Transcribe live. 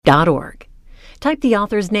Org. Type the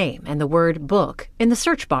author's name and the word book in the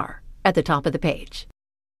search bar at the top of the page.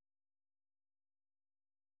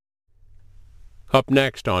 Up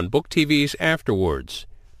next on Book TV's Afterwards,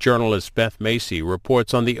 journalist Beth Macy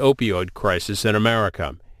reports on the opioid crisis in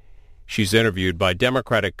America. She's interviewed by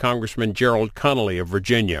Democratic Congressman Gerald Connolly of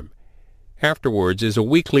Virginia. Afterwards is a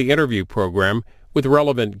weekly interview program with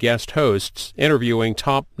relevant guest hosts interviewing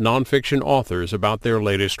top nonfiction authors about their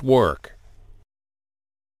latest work.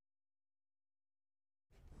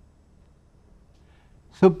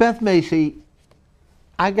 So Beth Macy,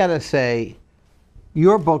 I gotta say,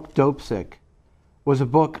 your book, Dopesick, was a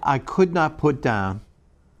book I could not put down,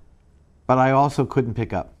 but I also couldn't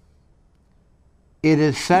pick up. It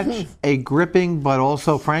is such a gripping but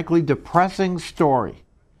also, frankly, depressing story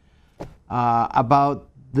about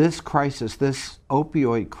this crisis, this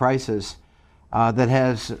opioid crisis that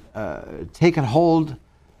has taken hold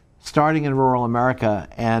starting in rural America,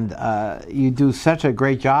 and you do such a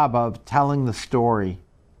great job of telling the story.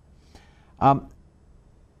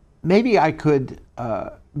 Maybe I could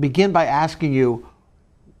begin by asking you,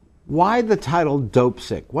 why the title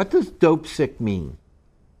Dopesick? What does Dopesick mean?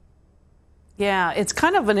 Yeah, it's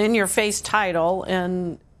kind of an in-your-face title,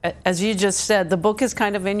 and as you just said, the book is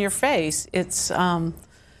kind of in your face. It's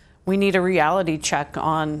we need a reality check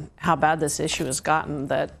on how bad this issue has gotten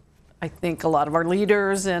that I think a lot of our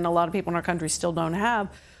leaders and a lot of people in our country still don't have.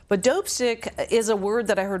 But Dopesick is a word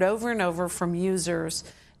that I heard over and over from users,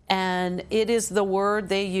 and it is the word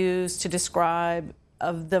they use to describe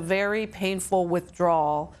the very painful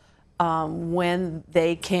withdrawal when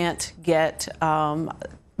they can't get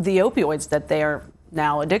the opioids that they are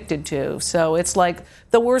now addicted to. So it's like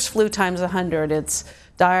the worst flu times 100. It's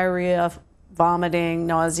diarrhea, vomiting,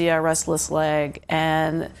 nausea, restless leg.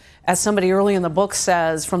 And as somebody early in the book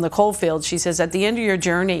says from the coalfield, she says, at the end of your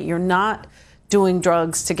journey, you're not doing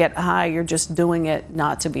drugs to get high. You're just doing it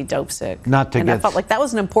not to be dope sick. Not to and get... I felt like that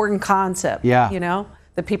was an important concept, yeah. You know,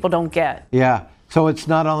 that people don't get. Yeah. So it's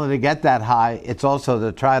not only to get that high, it's also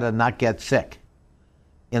to try to not get sick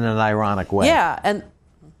in an ironic way. Yeah. And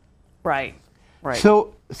right.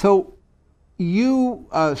 So you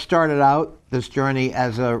started out this journey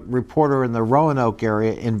as a reporter in the Roanoke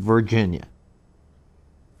area in Virginia.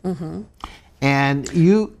 Mm-hmm. And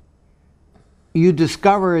you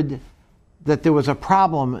discovered that there was a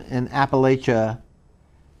problem in Appalachia,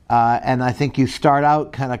 and I think you start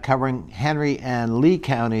out kind of covering Henry and Lee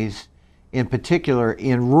counties in particular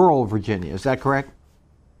in rural Virginia. Is that correct?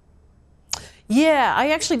 Yeah,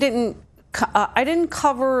 I actually didn't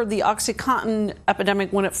cover the OxyContin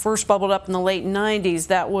epidemic when it first bubbled up in the late 90s.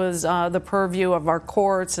 That was the purview of our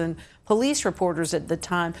courts and police reporters at the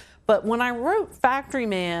time. But when I wrote Factory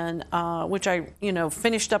Man, which I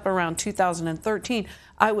finished up around 2013,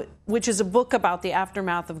 which is a book about the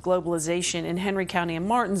aftermath of globalization in Henry County and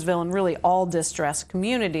Martinsville and really all distressed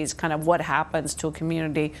communities, kind of what happens to a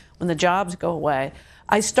community when the jobs go away,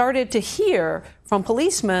 I started to hear from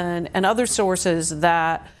policemen and other sources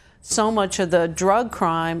that so much of the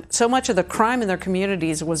crime in their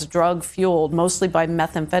communities was drug fueled, mostly by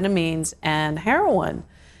methamphetamines and heroin.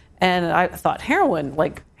 And I thought, heroin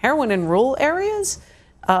in rural areas?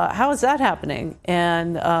 How is that happening?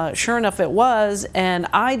 And sure enough, it was. And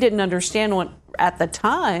I didn't understand at the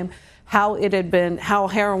time how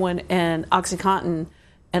heroin and OxyContin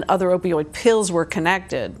and other opioid pills were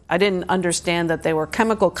connected. I didn't understand that they were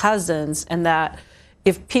chemical cousins, and that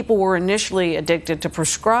if people were initially addicted to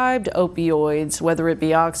prescribed opioids, whether it be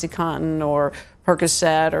OxyContin or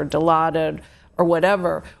Percocet or Dilaudid or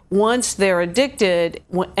whatever, once they're addicted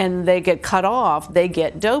and they get cut off, they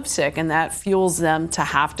get dope sick, and that fuels them to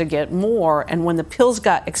have to get more. And when the pills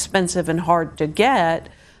got expensive and hard to get,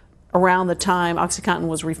 around the time OxyContin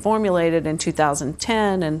was reformulated in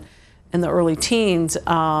 2010 and in the early teens,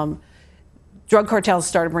 drug cartels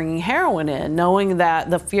started bringing heroin in, knowing that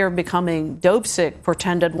the fear of becoming dope sick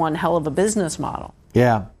portended one hell of a business model.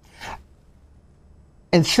 Yeah.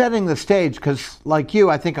 And setting the stage, because like you,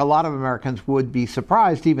 I think a lot of Americans would be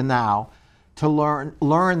surprised even now to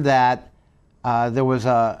learn that there was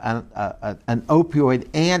an opioid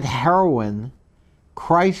and heroin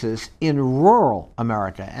crisis in rural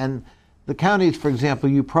America. And the counties, for example,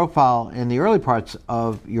 you profile in the early parts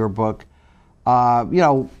of your book,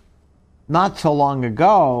 not so long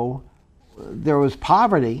ago, there was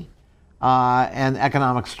poverty and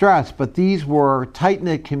economic stress, but these were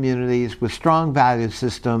tight-knit communities with strong value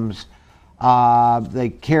systems.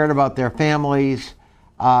 They cared about their families.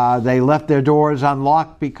 They left their doors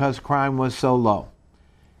unlocked because crime was so low.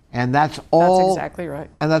 And that's exactly right.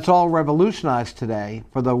 And that's all revolutionized today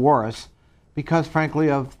for the worse because, frankly,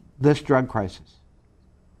 of this drug crisis.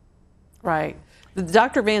 Right.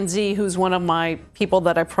 Dr. Van Zee, who's one of my people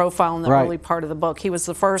that I profile in the early part of the book, he was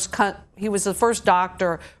the first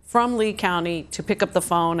doctor from Lee County to pick up the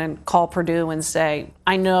phone and call Purdue and say,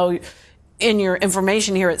 I know in your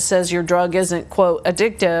information here it says your drug isn't, quote,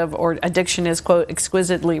 addictive, or addiction is, quote,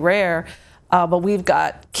 exquisitely rare, but we've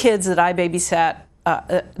got kids that I babysat,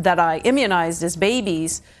 that I immunized as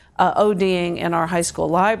babies, ODing in our high school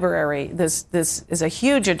library. This is a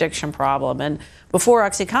huge addiction problem. And before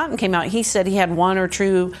OxyContin came out, he said he had 1 or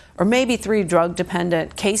 2 or maybe 3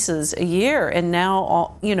 drug-dependent cases a year. And now,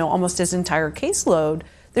 almost his entire caseload,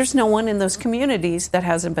 there's no one in those communities that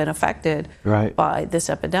hasn't been affected by this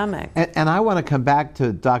epidemic. And I want to come back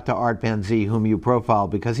to Dr. Art Van Zee, whom you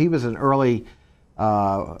profiled, because he was an early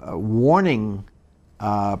warning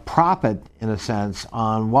prophet, in a sense,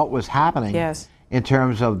 on what was happening. Yes. In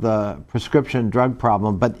terms of the prescription drug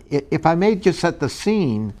problem. But if I may just set the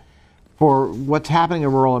scene for what's happening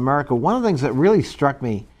in rural America, one of the things that really struck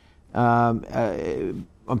me on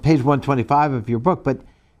page 125 of your book, but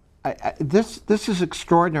this is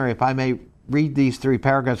extraordinary, if I may read these 3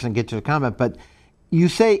 paragraphs and get to the comment, but you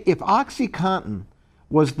say, if OxyContin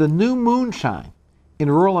was the new moonshine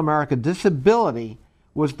in rural America, disability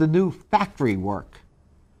was the new factory work.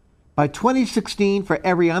 By 2016, for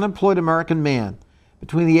every unemployed American man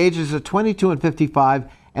between the ages of 22 and 55,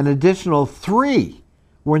 an additional 3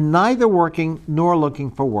 were neither working nor looking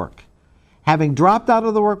for work. Having dropped out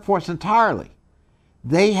of the workforce entirely,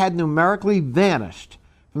 they had numerically vanished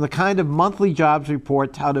from the kind of monthly jobs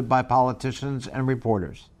report touted by politicians and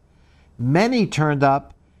reporters. Many turned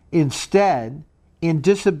up instead in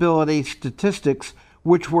disability statistics,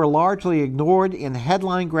 which were largely ignored in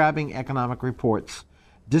headline-grabbing economic reports.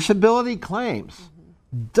 Disability claims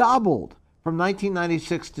doubled from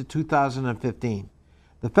 1996 to 2015.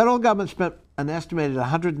 The federal government spent an estimated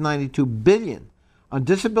 $192 billion on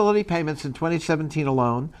disability payments in 2017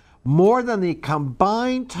 alone, more than the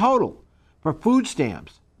combined total for food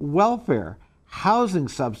stamps, welfare, housing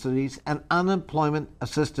subsidies, and unemployment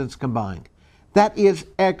assistance combined. That is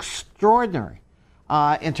extraordinary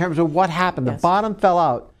in terms of what happened. Yes. The bottom fell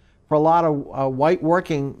out for a lot of white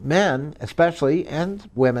working men, especially, and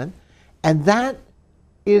women. And that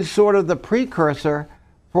is sort of the precursor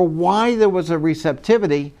for why there was a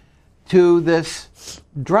receptivity to this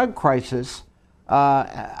drug crisis,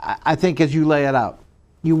 I think, as you lay it out.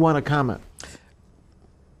 You want to comment?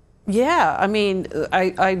 Yeah, I mean,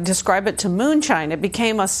 I describe it to moonshine. It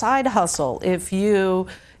became a side hustle. If you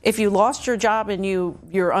lost your job and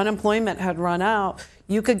your unemployment had run out,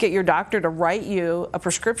 you could get your doctor to write you a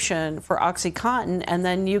prescription for OxyContin, and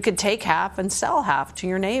then you could take half and sell half to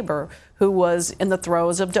your neighbor who was in the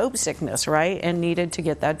throes of dope sickness, right, and needed to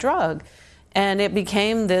get that drug. And it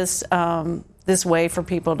became this way for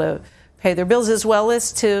people to pay their bills, as well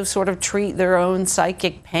as to sort of treat their own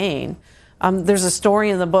psychic pain. There's a story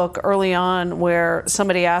in the book early on where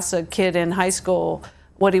somebody asks a kid in high school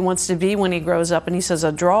what he wants to be when he grows up, and he says,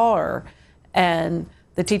 a drawer. And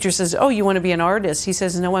the teacher says, oh, you want to be an artist? He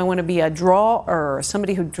says, no, I want to be a drawer,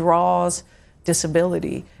 somebody who draws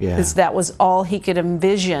disability. Because that was all he could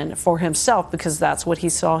envision for himself, because that's what he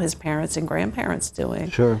saw his parents and grandparents doing.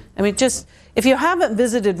 Sure. I mean, just, if you haven't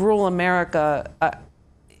visited rural America,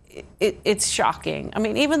 it's shocking. I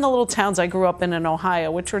mean, even the little towns I grew up in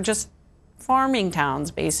Ohio, which were just farming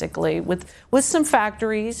towns, basically, with some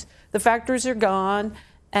factories. The factories are gone.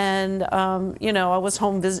 And, I was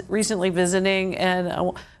home recently visiting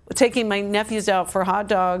and taking my nephews out for hot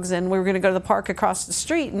dogs, and we were going to go to the park across the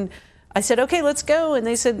street. And I said, okay, let's go. And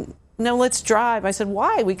they said, no, let's drive. I said,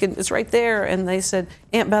 why? It's right there. And they said,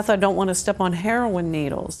 Aunt Beth, I don't want to step on heroin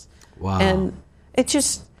needles. Wow. And it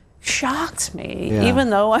just shocks me, even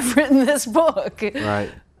though I've written this book. Right.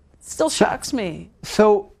 It still shocks me.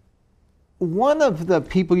 So one of the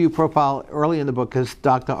people you profile early in the book is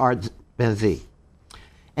Dr. Art Van Zee.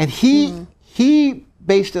 And he,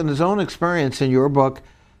 based on his own experience in your book,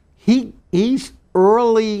 he's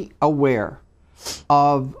early aware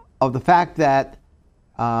of the fact that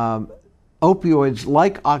opioids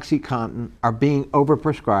like OxyContin are being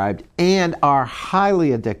overprescribed and are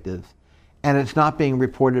highly addictive, and it's not being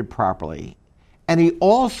reported properly. And he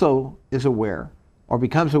also is aware, or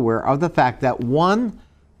becomes aware, of the fact that one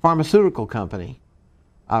pharmaceutical company,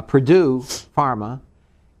 Purdue Pharma,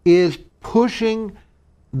 is pushing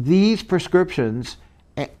these prescriptions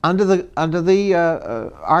under the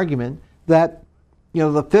argument that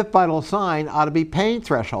the fifth vital sign ought to be pain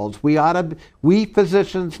thresholds. We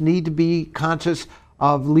physicians need to be conscious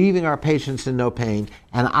of leaving our patients in no pain,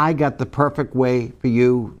 and I got the perfect way for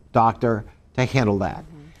you, doctor, to handle that.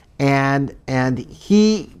 And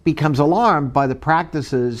he becomes alarmed by the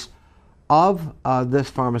practices of this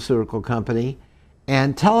pharmaceutical company,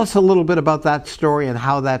 and tell us a little bit about that story and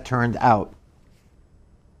how that turned out.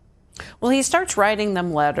 Well, he starts writing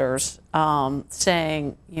them letters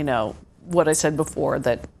saying, what I said before,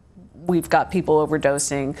 that we've got people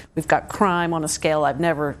overdosing, we've got crime on a scale I've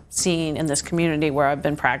never seen in this community where I've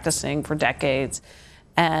been practicing for decades.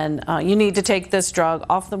 And you need to take this drug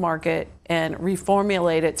off the market and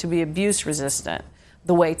reformulate it to be abuse resistant,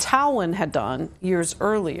 the way Talwin had done years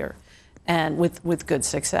earlier, and with good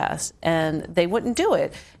success. And they wouldn't do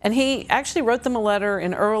it. And he actually wrote them a letter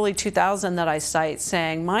in early 2000 that I cite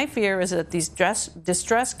saying, my fear is that these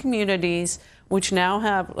distressed communities, which now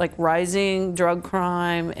have like rising drug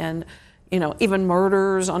crime and even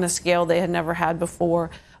murders on a scale they had never had before,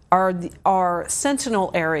 are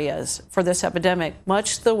sentinel areas for this epidemic,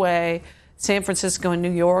 much the way San Francisco and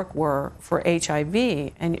New York were for HIV.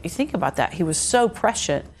 And you think about that, he was so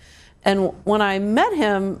prescient. And when I met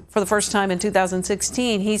him for the first time in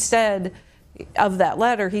 2016, he said, of that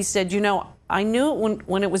letter, he said, I knew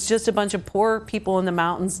when it was just a bunch of poor people in the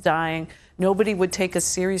mountains dying, nobody would take us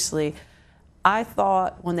seriously. I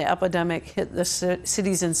thought when the epidemic hit the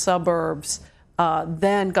cities and suburbs,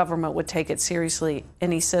 then government would take it seriously.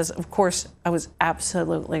 And he says, of course, I was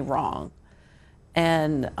absolutely wrong.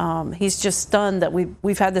 And he's just stunned that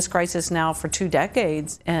we've had this crisis now for 2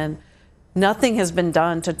 decades, and nothing has been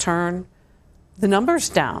done to turn the numbers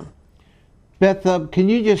down. Beth, can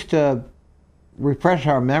you just refresh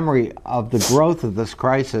our memory of the growth of this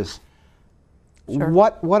crisis? Sure.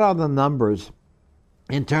 What are the numbers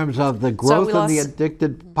in terms of the growth of the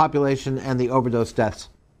addicted population and the overdose deaths?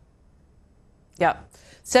 Yeah.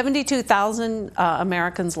 72,000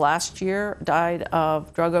 Americans last year died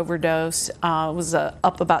of drug overdose. It was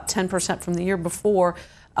up about 10% from the year before.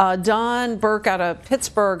 Don Burke out of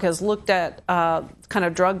Pittsburgh has looked at kind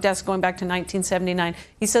of drug deaths going back to 1979.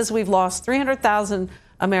 He says we've lost 300,000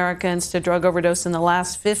 Americans to drug overdose in the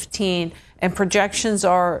last 15, and projections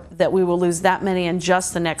are that we will lose that many in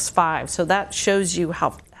just the next 5. So that shows you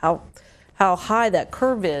how high that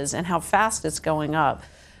curve is and how fast it's going up.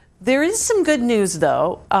 There is some good news,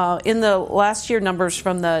 though. In the last year numbers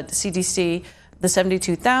from the CDC, the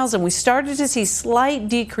 72,000, we started to see slight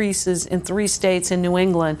decreases in 3 states in New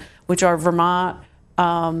England, which are Vermont,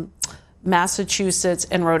 Massachusetts,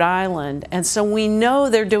 and Rhode Island. And so we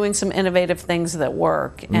know they're doing some innovative things that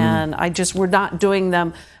work. And we're not doing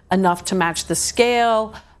them enough to match the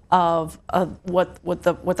scale of what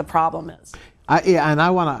the problem is.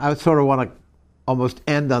 I sort of want to almost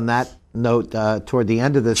end on that note toward the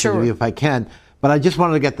end of this interview, if I can. But I just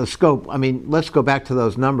wanted to get the scope. I mean, let's go back to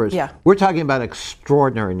those numbers. Yeah. We're talking about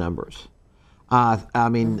extraordinary numbers.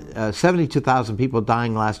 72,000 people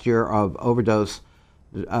dying last year of overdose.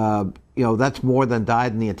 That's more than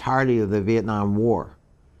died in the entirety of the Vietnam War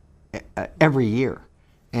every year.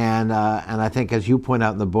 And I think, as you point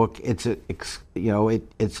out in the book, it's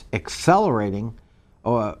accelerating,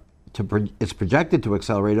 it's projected to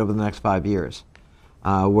accelerate over the next 5 years,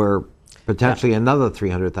 where potentially another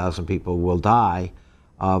 300,000 people will die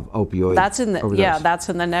of opioid overdose. That's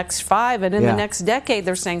in the next 5, and in the next decade,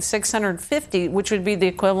 they're saying 650, which would be the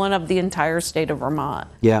equivalent of the entire state of Vermont.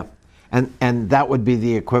 Yeah, and that would be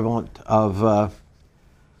the equivalent of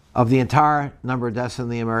the entire number of deaths in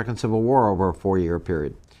the American Civil War over a 4-year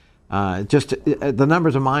period. The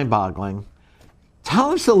numbers are mind-boggling.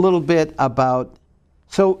 Tell us a little bit about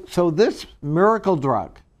so this miracle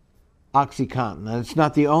drug, OxyContin, and it's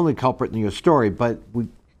not the only culprit in your story, but we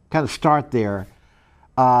kind of start there.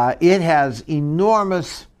 It has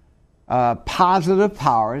enormous positive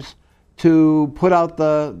powers to put out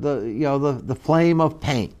the flame of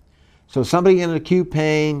pain. So somebody in acute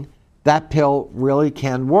pain, that pill really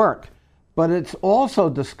can work. But it's also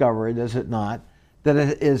discovered, is it not, that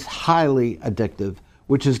it is highly addictive,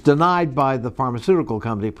 which is denied by the pharmaceutical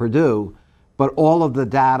company Purdue, but all of the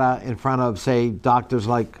data in front of, say, doctors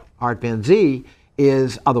like Art Van Zee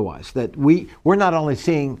is otherwise. That we're not only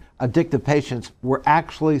seeing addictive patients, we're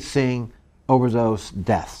actually seeing overdose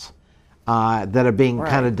deaths that are being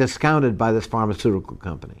kind of discounted by this pharmaceutical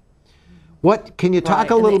company. What can you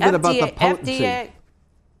talk a little bit about the potency?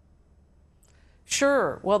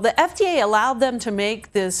 Sure. Well, the FDA allowed them to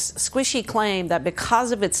make this squishy claim that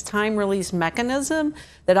because of its time-release mechanism,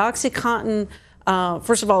 that OxyContin,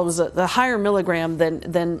 first of all, it was the higher milligram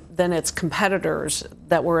than its competitors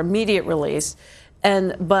that were immediate release.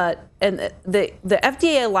 The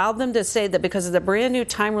FDA allowed them to say that because of the brand new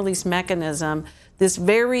time-release mechanism, this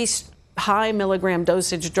very high milligram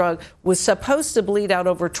dosage drug was supposed to bleed out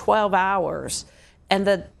over 12 hours, and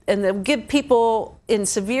that give people in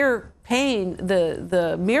severe pain,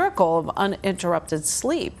 the miracle of uninterrupted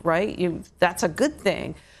sleep, right? That's a good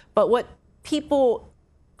thing. But what people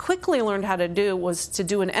quickly learned how to do was to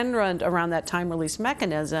do an end run around that time release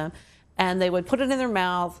mechanism, and they would put it in their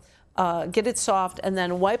mouth, get it soft, and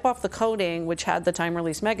then wipe off the coating, which had the time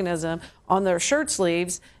release mechanism, on their shirt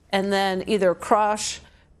sleeves, and then either crush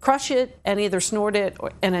it and either snort it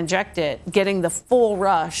and inject it, getting the full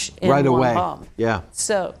rush in right one away. pump. Yeah.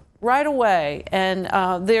 So right away, and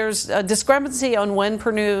there's a discrepancy on when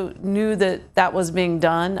Purdue knew that was being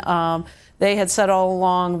done. They had said all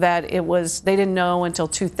along that they didn't know until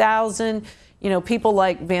 2000. People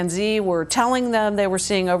like Van Zee were telling them they were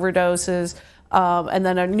seeing overdoses. And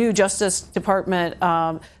then a new Justice Department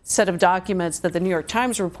set of documents that the New York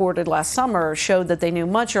Times reported last summer showed that they knew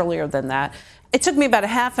much earlier than that. It took me about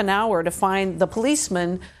a half an hour to find the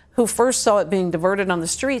policeman who first saw it being diverted on the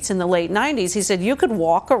streets in the late 90s. He said you could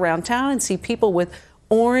walk around town and see people with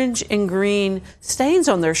orange and green stains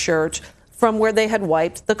on their shirts from where they had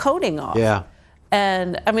wiped the coating off. Yeah.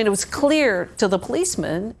 And I mean, it was clear to the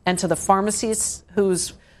policemen and to the pharmacists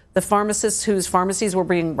whose pharmacies were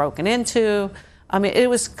being broken into. I mean, it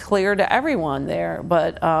was clear to everyone there.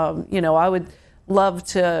 But, I would love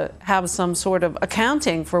to have some sort of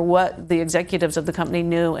accounting for what the executives of the company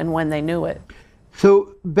knew and when they knew it.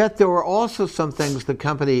 So, Beth, there were also some things the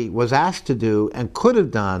company was asked to do and could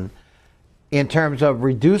have done in terms of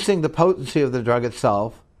reducing the potency of the drug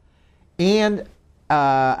itself and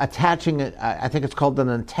attaching, I think it's called an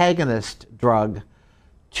antagonist drug,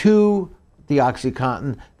 to the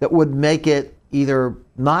OxyContin that would make it either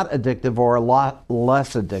not addictive or a lot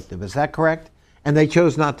less addictive. Is that correct? And they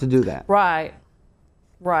chose not to do that. Right.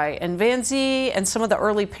 And Van Zee and some of the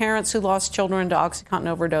early parents who lost children to OxyContin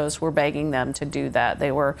overdose were begging them to do that.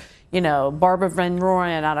 They were, Barbara Van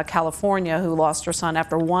Royen out of California who lost her son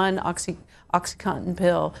after one OxyContin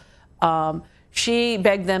pill. She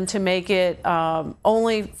begged them to make it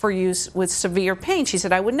only for use with severe pain. She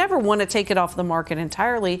said, I would never want to take it off the market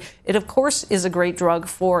entirely. It, of course, is a great drug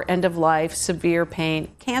for end-of-life, severe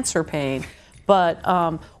pain, cancer pain.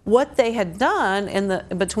 But what they had done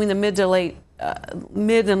between the mid and late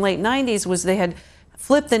 90s was they had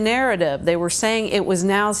flipped the narrative. They were saying it was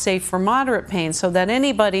now safe for moderate pain, so that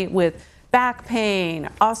anybody with back pain,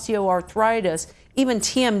 osteoarthritis, even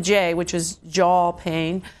TMJ, which is jaw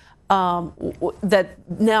pain, that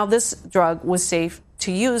now this drug was safe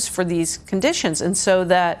to use for these conditions. And so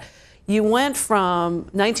that you went from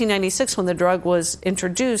 1996, when the drug was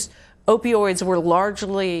introduced, opioids were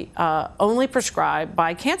largely only prescribed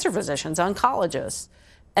by cancer physicians, oncologists.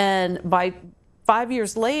 And by 5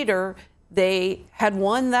 years later, they had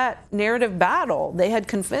won that narrative battle. They had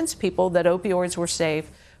convinced people that opioids were safe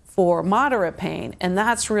for moderate pain. And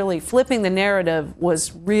that's really, flipping the narrative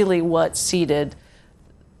was really what seeded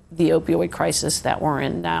the opioid crisis that we're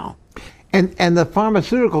in now. And the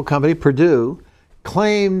pharmaceutical company, Purdue,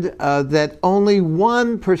 claimed that only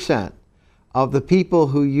 1% of the people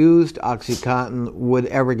who used OxyContin would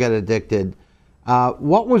ever get addicted.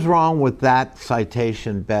 What was wrong with that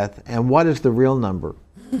citation, Beth, and what is the real number?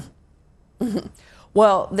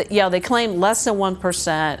 Well, they claimed less than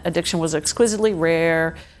 1%. Addiction was exquisitely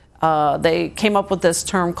rare. They came up with this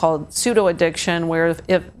term called pseudo-addiction, where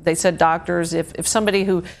if they said doctors, if somebody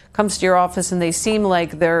who comes to your office and they seem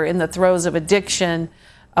like they're in the throes of addiction,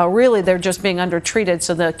 really they're just being undertreated.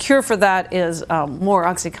 So the cure for that is more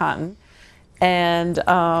OxyContin.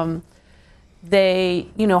 And they,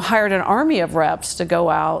 hired an army of reps to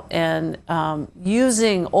go out and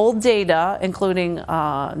using old data, including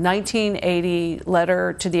 1980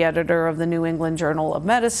 letter to the editor of the New England Journal of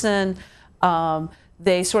Medicine.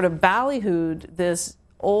 They sort of ballyhooed this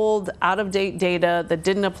old, out-of-date data that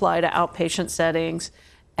didn't apply to outpatient settings,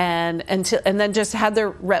 and then just had their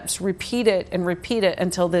reps repeat it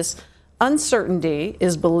until this uncertainty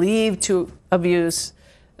is believed to abuse.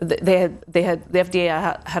 The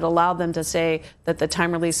FDA had allowed them to say that the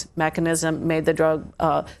time release mechanism made the drug.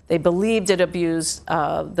 They believed it abused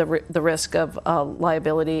the risk of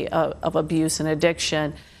liability of abuse and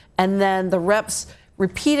addiction, and then the reps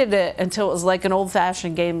repeated it until it was like an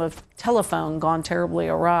old-fashioned game of telephone gone terribly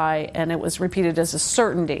awry, and it was repeated as a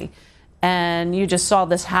certainty. And you just saw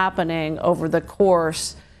this happening over the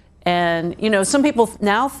course. And, some people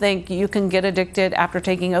now think you can get addicted after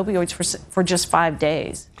taking opioids for just 5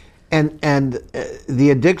 days. And the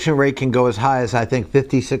addiction rate can go as high as, I think,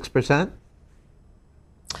 56%?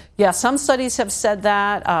 Yeah, some studies have said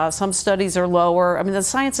that. Some studies are lower. I mean, the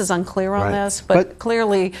science is unclear on this, but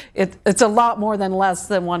clearly it's a lot more than less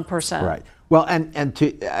than 1%. Right. Well, and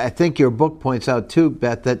I think your book points out, too,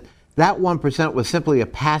 Beth, that that 1% was simply a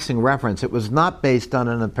passing reference. It was not based on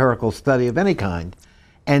an empirical study of any kind.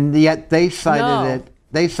 And yet they cited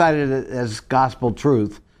it as gospel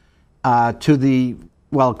truth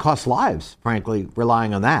it cost lives, frankly,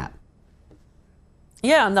 relying on that.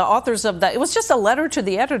 Yeah, and the authors of that, it was just a letter to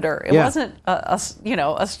the editor. It wasn't a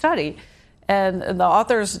study. And the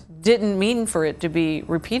authors didn't mean for it to be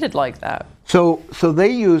repeated like that. So they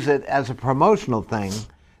use it as a promotional thing.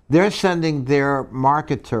 They're sending their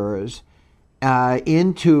marketers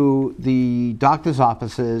into the doctor's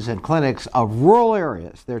offices and clinics of rural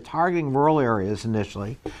areas. They're targeting rural areas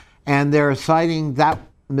initially, and they're citing that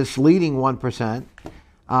misleading 1%,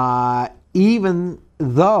 even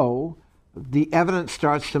though the evidence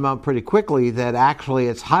starts to mount pretty quickly that actually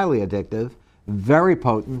it's highly addictive, very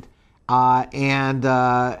potent, and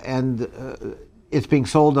it's being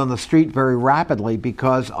sold on the street very rapidly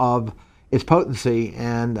because of its potency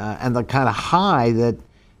and the kind of high that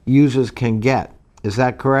users can get. Is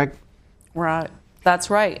that correct? Right. That's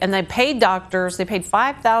right. And they paid doctors. They paid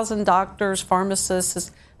 5,000 doctors,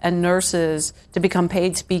 pharmacists, and nurses to become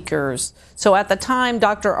paid speakers. So at the time,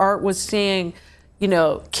 Dr. Art was seeing,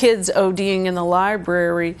 kids ODing in the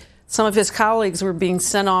library. Some of his colleagues were being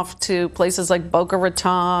sent off to places like Boca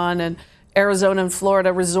Raton and Arizona and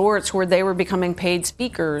Florida resorts where they were becoming paid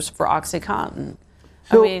speakers for OxyContin.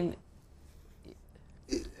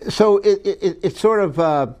 So it's sort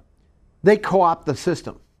of, they co-opt the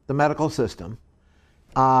system, the medical system,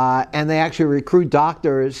 and they actually recruit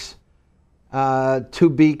doctors to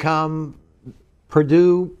become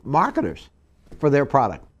Purdue marketers for their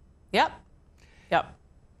product. Yep.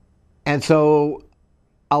 And so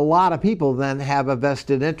a lot of people then have a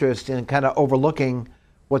vested interest in kind of overlooking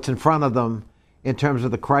what's in front of them in terms of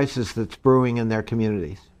the crisis that's brewing in their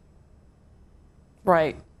communities.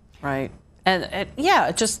 Right. And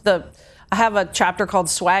I have a chapter called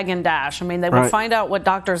Swag and Dash. They would find out what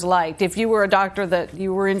doctors liked. If you were a doctor that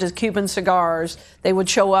you were into Cuban cigars, they would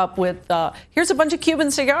show up with, here's a bunch of Cuban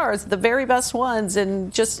cigars, the very best ones,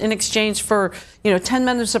 and just in exchange for, 10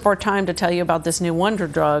 minutes of our time to tell you about this new wonder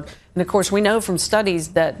drug. And of course, we know from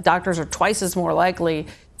studies that doctors are twice as more likely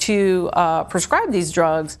to prescribe these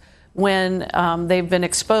drugs when they've been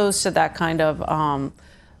exposed to that kind of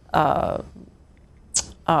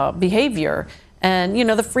behavior. And,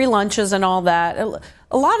 the free lunches and all that.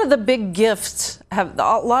 A lot of the big gifts a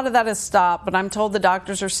lot of that has stopped, but I'm told the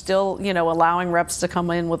doctors are still, allowing reps to come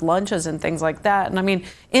in with lunches and things like that. And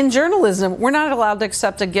in journalism, we're not allowed to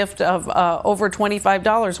accept a gift of over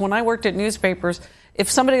 $25. When I worked at newspapers, if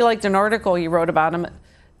somebody liked an article you wrote about them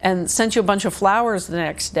and sent you a bunch of flowers the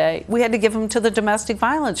next day, we had to give them to the domestic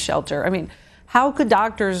violence shelter. How could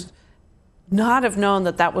doctors not have known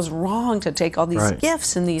that was wrong to take all these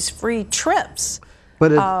gifts and these free trips?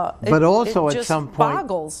 But also at some point,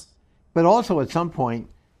 boggles. But also at some point,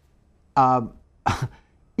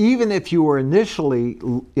 even if you were initially,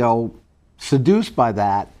 seduced by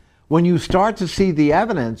that, when you start to see the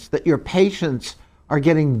evidence that your patients are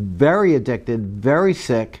getting very addicted, very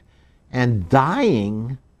sick, and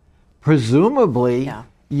dying, presumably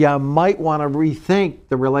you might want to rethink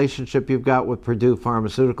the relationship you've got with Purdue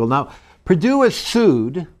Pharmaceutical. Now, Purdue is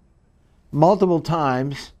sued multiple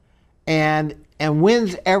times and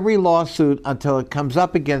wins every lawsuit until it comes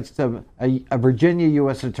up against a Virginia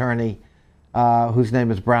U.S. attorney whose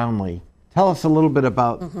name is Brownlee. Tell us a little bit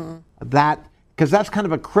about that, because that's kind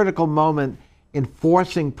of a critical moment in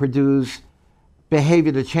forcing Purdue's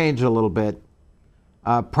behavior to change a little bit.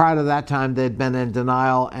 Prior to that time, they'd been in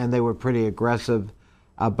denial, and they were pretty aggressive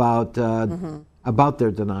about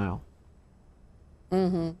their denial.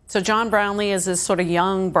 So John Brownlee is this sort of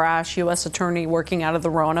young, brash U.S. attorney working out of the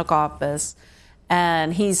Roanoke office,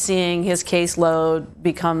 and he's seeing his caseload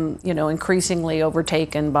become, increasingly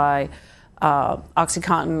overtaken by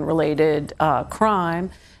OxyContin-related crime.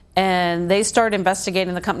 And they start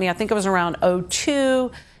investigating the company. I think it was around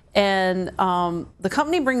 2002. And the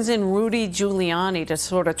company brings in Rudy Giuliani to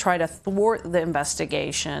sort of try to thwart the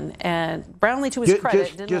investigation. And Brownlee, to his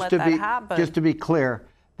credit, didn't let that happen. Just to be clear,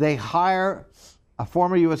 they hire a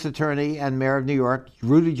former U.S. attorney and mayor of New York,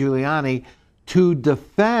 Rudy Giuliani, to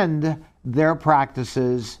defend their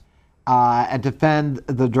practices and defend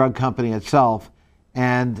the drug company itself.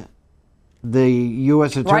 And the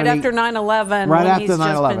U.S. attorney... Right after 9/11, when he's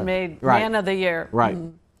just been made Man of the Year. Right.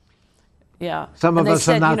 Yeah. Some of us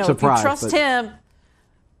are not surprised. If you trust him...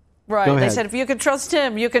 Right. They said, if you can trust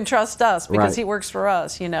him, you can trust us, because he works for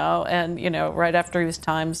us, And, right after he was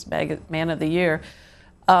Times Man of the Year.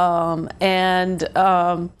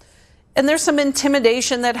 And there's some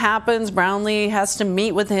intimidation that happens. Brownlee has to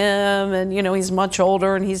meet with him, and he's much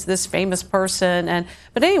older, and he's this famous person.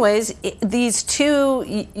 But anyways, these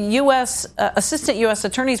two assistant U.S.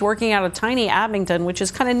 attorneys working out of tiny Abington, which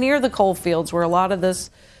is kind of near the coal fields where a lot of this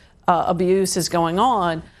abuse is going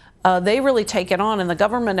on, they really take it on, and the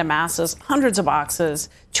government amasses hundreds of boxes,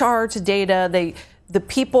 charts, data.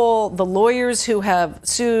 The lawyers who have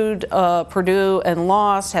sued Purdue and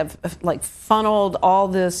lost have funneled all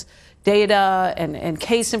this data and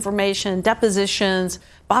case information, depositions,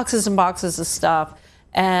 boxes and boxes of stuff.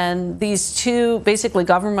 And these two basically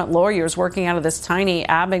government lawyers working out of this tiny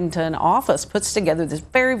Abington office puts together this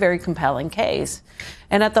very, very compelling case.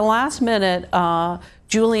 And at the last minute,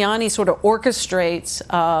 Giuliani sort of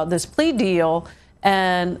orchestrates this plea deal,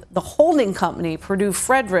 and the holding company, Purdue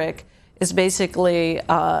Frederick, is basically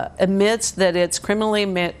admits that it's criminally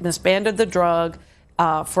misbanded the drug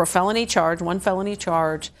for a felony charge, one felony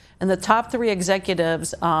charge, and the top three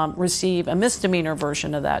executives receive a misdemeanor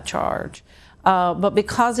version of that charge. But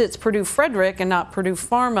because it's Purdue Frederick and not Purdue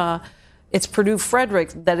Pharma, it's Purdue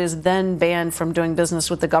Frederick that is then banned from doing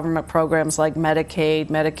business with the government programs like Medicaid,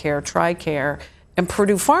 Medicare, TRICARE, and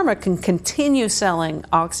Purdue Pharma can continue selling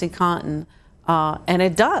OxyContin, and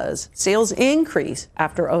it does. Sales increase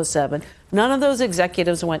after 2007. None of those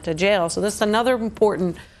executives went to jail, so this is another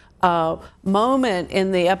important moment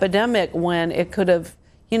in the epidemic when it could have,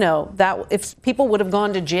 that if people would have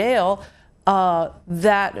gone to jail,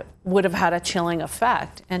 that would have had a chilling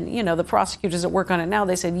effect. And, the prosecutors that work on it now,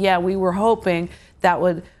 they said, yeah, we were hoping that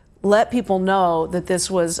would let people know that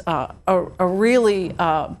this was a really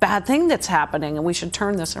bad thing that's happening and we should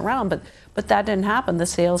turn this around. But that didn't happen. The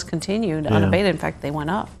sales continued unabated. In fact, they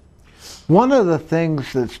went up. One of the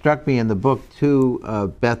things that struck me in the book,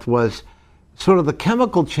 too, Beth, was sort of the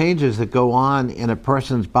chemical changes that go on in a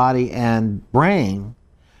person's body and brain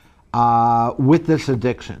with this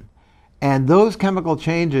addiction. And those chemical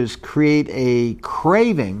changes create a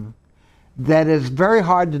craving that is very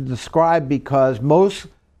hard to describe because most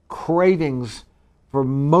cravings for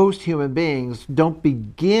most human beings don't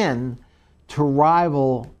begin to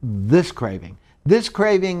rival this craving. This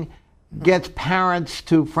craving gets parents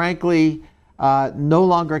to, frankly, no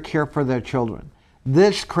longer care for their children.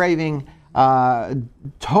 This craving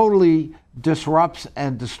totally disrupts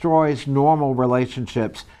and destroys normal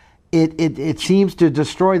relationships. It seems to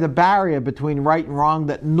destroy the barrier between right and wrong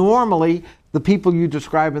that normally the people you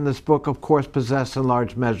describe in this book, of course, possess in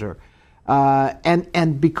large measure.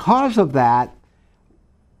 And because of that,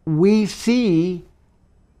 we see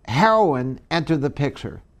heroin enter the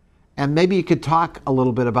picture. And maybe you could talk a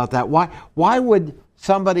little bit about that. Why would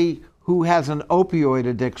somebody who has an opioid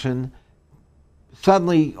addiction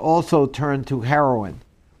suddenly also turn to heroin?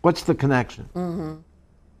 What's the connection? Mm-hmm.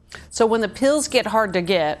 So when the pills get hard to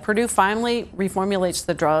get, Purdue finally reformulates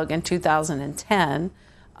the drug in 2010,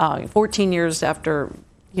 14 years after,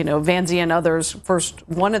 Vanzia and others first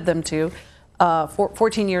wanted them to,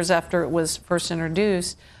 14 years after it was first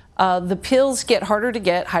introduced. The pills get harder to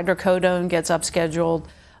get, hydrocodone gets upscheduled,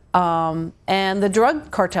 and the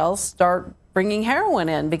drug cartels start bringing heroin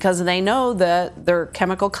in because they know that they're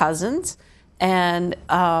chemical cousins, and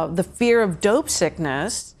the fear of dope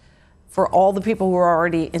sickness for all the people who are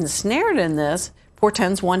already ensnared in this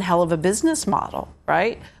portends one hell of a business model,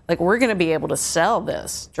 right? Like, we're going to be able to sell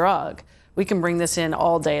this drug. We can bring this in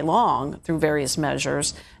all day long through various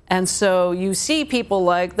measures. And so you see people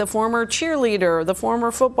like the former cheerleader, the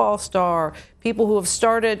former football star, people who have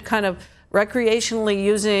started kind of recreationally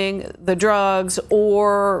using the drugs,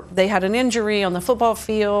 or they had an injury on the football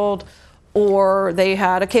field, or they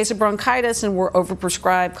had a case of bronchitis and were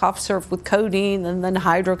overprescribed cough syrup with codeine and then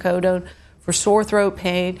hydrocodone for sore throat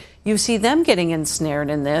pain. You see them getting ensnared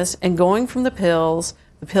in this and going from the pills.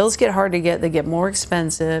 The pills get hard to get. They get more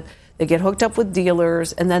expensive. They get hooked up with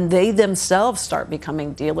dealers, and then they themselves start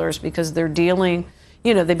becoming dealers because they're dealing,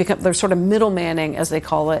 they're sort of middlemaning, as they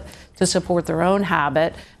call it, to support their own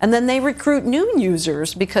habit. And then they recruit new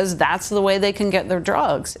users because that's the way they can get their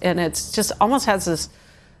drugs. And it's just almost has this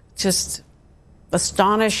just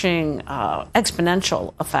astonishing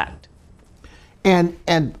exponential effect. And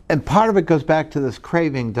part of it goes back to this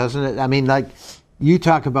craving, doesn't it? I mean, like you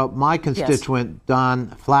talk about my constituent, yes, Don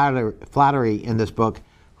Flattery in this book,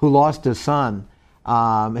 who lost his son.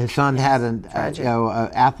 His son had an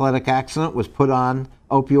athletic accident, was put on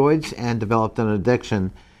opioids, and developed an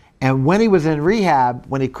addiction. And when he was in rehab,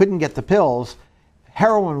 when he couldn't get the pills,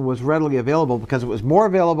 heroin was readily available because it was more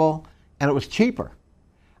available and it was cheaper.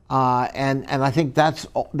 And I think that's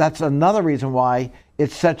another reason why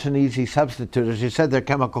it's such an easy substitute. As you said, they're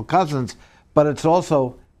chemical cousins, but it's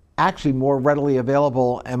also actually more readily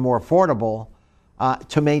available and more affordable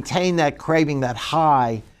to maintain that craving, that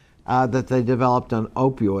high that they developed on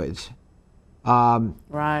opioids.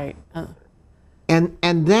 Right. And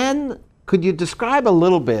then, could you describe a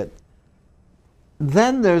little bit?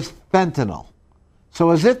 Then there's fentanyl.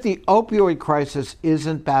 So as if the opioid crisis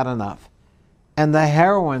isn't bad enough, and the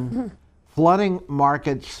heroin flooding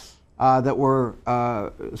markets that were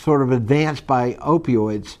sort of advanced by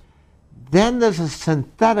opioids, then there's a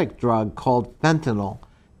synthetic drug called fentanyl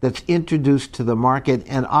that's introduced to the market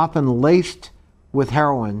and often laced with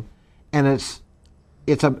heroin, and it's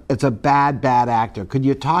a bad actor. Could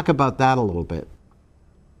you talk about that a little bit?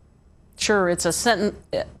 Sure.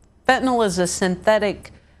 Fentanyl is a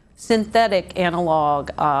synthetic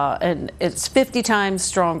analog, and it's 50 times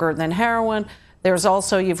stronger than heroin. There's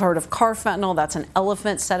also, you've heard of carfentanil. That's an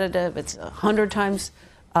elephant sedative. It's 100 times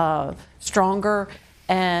stronger.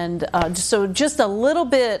 And so just a little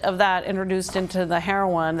bit of that introduced into the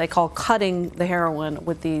heroin, they call cutting the heroin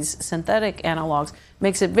with these synthetic analogs,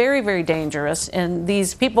 makes it very, very dangerous. And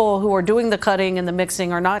these people who are doing the cutting and the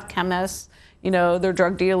mixing are not chemists. They're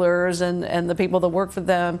drug dealers and the people that work for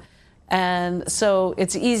them. And so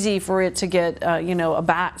it's easy for it to get, a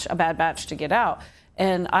bad batch to get out.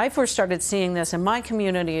 And I first started seeing this in my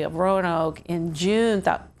community of Roanoke in June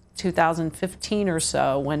 2015 or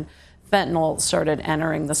so, when fentanyl started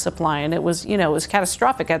entering the supply, and it was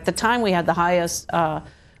catastrophic. At the time, we had the highest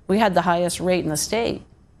rate in the state.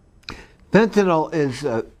 Fentanyl is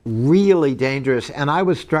really dangerous, and I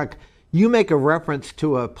was struck. You make a reference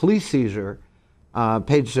to a police seizure,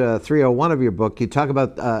 page 301 of your book. You talk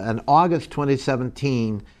about an August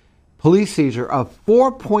 2017 police seizure of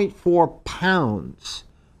 4.4 pounds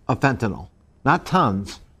of fentanyl, not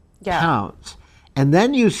tons, pounds. And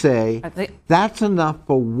then you say that's enough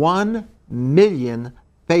for 1 million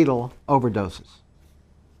fatal overdoses.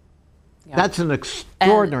 Yeah. That's an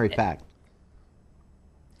extraordinary fact.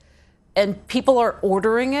 And people are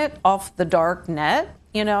ordering it off the dark net,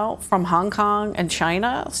 from Hong Kong and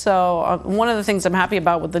China. So one of the things I'm happy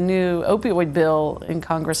about with the new opioid bill in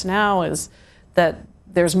Congress now is that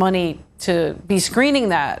there's money to be screening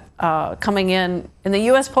that coming in the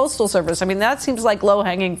U.S. Postal Service. I mean, that seems like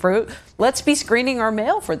low-hanging fruit. Let's be screening our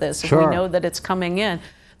mail for this if we know that it's coming in.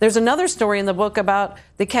 There's another story in the book about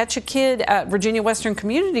they catch a kid at Virginia Western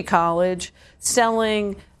Community College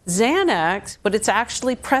selling Xanax, but it's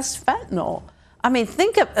actually pressed fentanyl. I mean,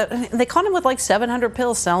 they caught him with like 700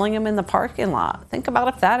 pills, selling them in the parking lot. Think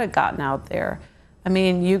about if that had gotten out there. I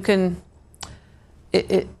mean,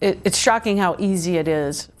 it's shocking how easy it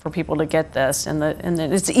is for people to get this, and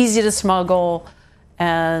it's easy to smuggle,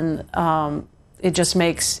 and it just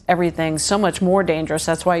makes everything so much more dangerous.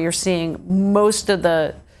 That's why you're seeing most of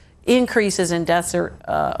the increases in deaths or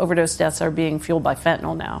overdose deaths are being fueled by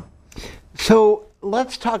fentanyl now. So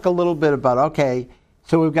let's talk a little bit about,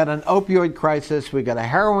 so we've got an opioid crisis, we've got a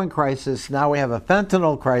heroin crisis, now we have a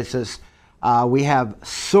fentanyl crisis, we have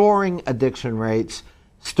soaring addiction rates,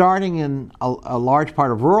 starting in a large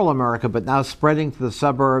part of rural America, but now spreading to the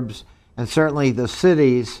suburbs and certainly the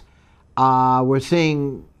cities. We're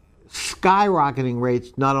seeing skyrocketing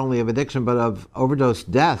rates, not only of addiction, but of overdose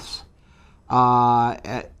deaths.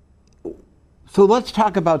 So let's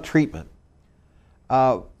talk about treatment.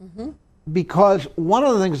 Because one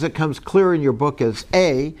of the things that comes clear in your book is,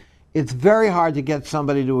 A, it's very hard to get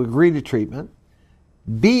somebody to agree to treatment.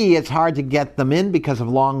 B, it's hard to get them in because of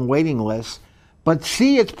long waiting lists. But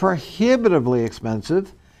C, it's prohibitively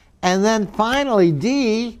expensive. And then finally,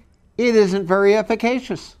 D, it isn't very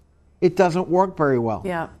efficacious. It doesn't work very well.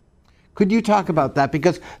 Yeah. Could you talk about that?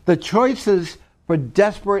 Because the choices for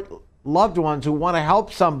desperate loved ones who want to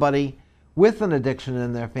help somebody with an addiction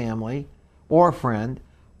in their family or friend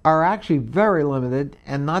are actually very limited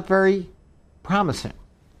and not very promising.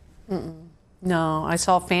 No, I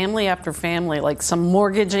saw family after family, like some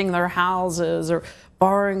mortgaging their houses or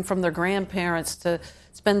borrowing from their grandparents to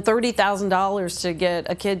spend $30,000 to get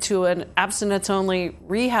a kid to an abstinence-only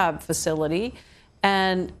rehab facility,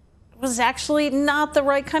 and it was actually not the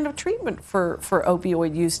right kind of treatment for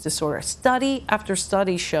opioid use disorder. Study after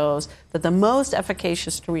study shows that the most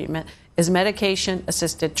efficacious treatment is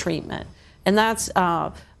medication-assisted treatment, and that's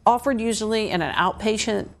offered usually in an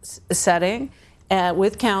outpatient setting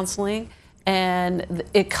with counseling, and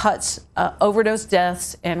it cuts overdose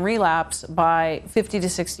deaths and relapse by 50 to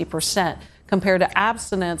 60% compared to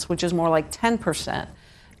abstinence, which is more like 10%.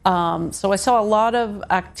 So I saw a lot of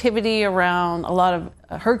activity around, a lot of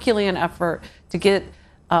Herculean effort to get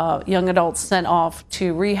young adults sent off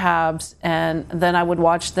to rehabs, and then I would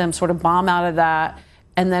watch them sort of bomb out of that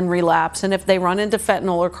and then relapse. And if they run into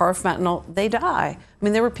fentanyl or carfentanil, they die. I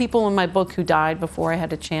mean, there were people in my book who died before I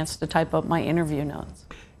had a chance to type up my interview notes.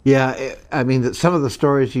 Yeah, I mean, some of the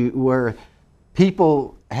stories where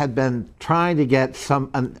people had been trying to get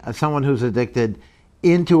someone who's addicted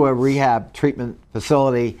into a rehab treatment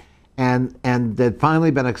facility, and they'd finally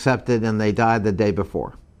been accepted, and they died the day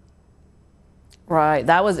before. Right.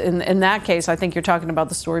 That was in that case. I think you're talking about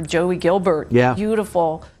the story of Joey Gilbert. Yeah.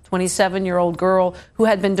 Beautiful 27-year-old girl who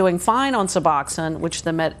had been doing fine on Suboxone, which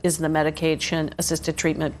is the medication-assisted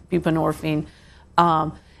treatment, buprenorphine,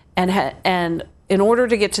 and in order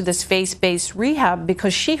to get to this faith-based rehab,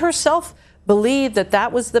 because she herself believed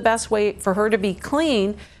that was the best way for her to be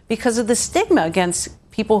clean because of the stigma against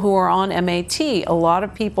people who are on MAT. A lot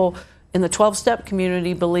of people in the 12-step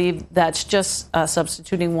community believe that's just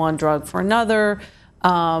substituting one drug for another.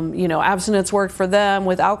 Abstinence worked for them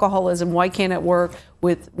with alcoholism. Why can't it work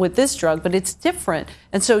with this drug? But it's different.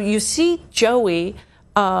 And so you see Joey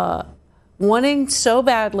wanting so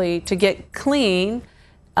badly to get clean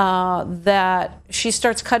that she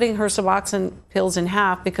starts cutting her Suboxone pills in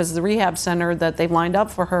half because the rehab center that they've lined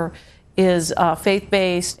up for her is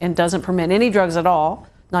faith-based and doesn't permit any drugs at all,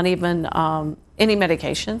 not even any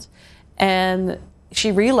medications. And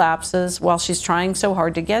she relapses while she's trying so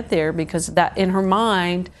hard to get there because that in her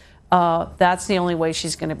mind, that's the only way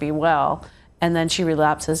she's going to be well. And then she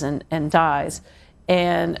relapses and dies.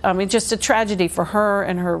 And I mean, just a tragedy for her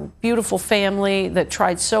and her beautiful family that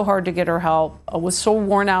tried so hard to get her help, was so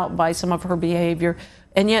worn out by some of her behavior.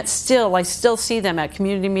 And yet still, I still see them at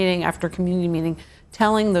community meeting after community meeting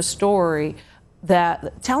telling the story,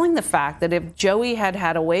 telling the fact that if Joey had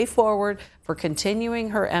had a way forward for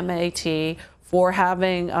continuing her MAT, for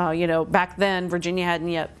having, back then Virginia hadn't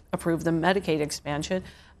yet approved the Medicaid expansion,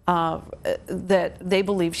 that they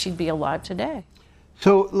believe she'd be alive today.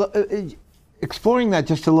 So exploring that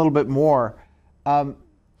just a little bit more, a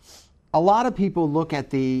lot of people look at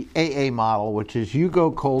the AA model, which is you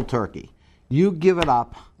go cold turkey. You give it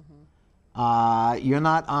up. You're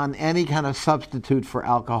not on any kind of substitute for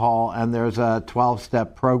alcohol, and there's a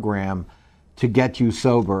 12-step program to get you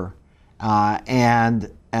sober. And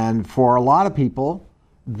for a lot of people,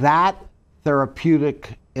 that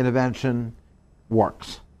therapeutic intervention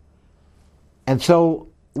works. And so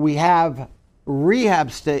we have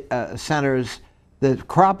rehab centers that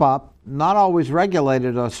crop up, not always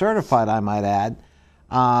regulated or certified, I might add,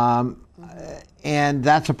 and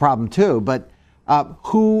that's a problem too, but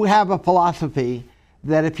who have a philosophy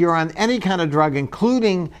that if you're on any kind of drug,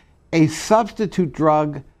 including a substitute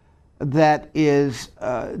drug that is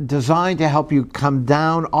designed to help you come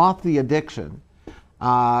down off the addiction,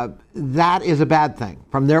 that is a bad thing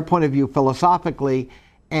from their point of view philosophically.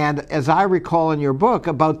 And as I recall in your book,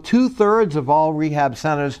 about 2/3 of all rehab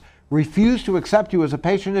centers refuse to accept you as a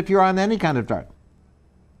patient if you're on any kind of drug.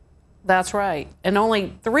 That's right. And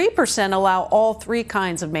only 3% allow all three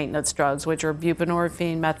kinds of maintenance drugs, which are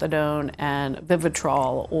buprenorphine, methadone, and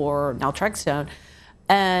Vivitrol or naltrexone.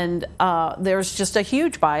 And there's just a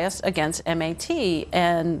huge bias against MAT.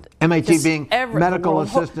 And MAT being medical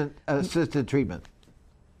assisted treatment.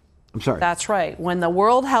 I'm sorry. That's right. When the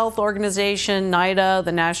World Health Organization, NIDA,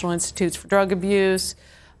 the National Institutes for Drug Abuse,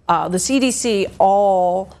 the CDC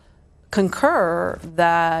all concur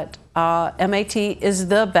that MAT is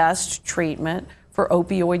the best treatment for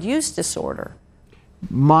opioid use disorder.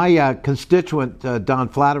 My constituent, Don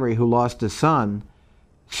Flattery, who lost his son,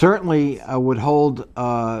 certainly would hold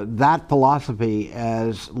that philosophy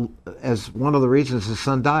as one of the reasons his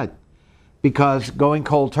son died, because going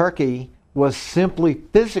cold turkey was simply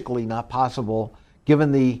physically not possible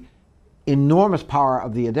given the enormous power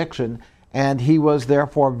of the addiction, and he was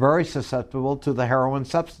therefore very susceptible to the heroin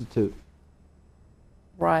substitute.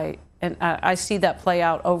 Right. And I see that play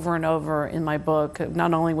out over and over in my book,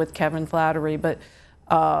 not only with Kevin Flattery, but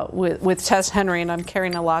with Tess Henry. And I'm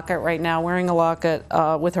carrying a locket right now, wearing a locket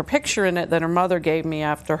with her picture in it that her mother gave me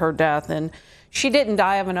after her death. And she didn't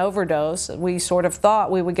die of an overdose. We sort of thought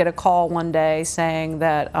we would get a call one day saying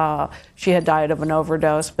that she had died of an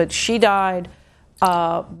overdose. But she died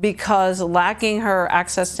because lacking her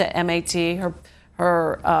access to MAT,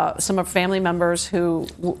 some of her family members who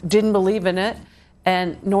didn't believe in it,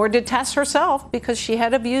 and nor did Tess herself, because she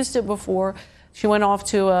had abused it before. She went off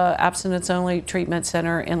to an abstinence-only treatment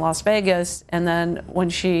center in Las Vegas, and then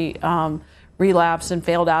when she relapsed and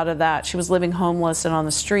failed out of that, she was living homeless and on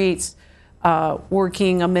the streets,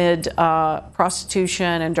 working amid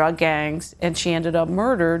prostitution and drug gangs, and she ended up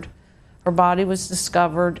murdered. Her body was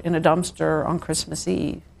discovered in a dumpster on Christmas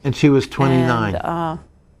Eve. And she was 29. And,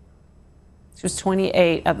 she was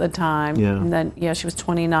 28 at the time. Yeah. And then, she was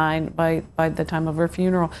 29 by the time of her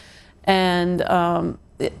funeral. And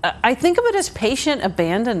I think of it as patient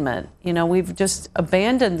abandonment. You know, we've just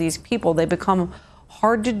abandoned these people. They become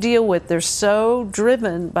hard to deal with. They're so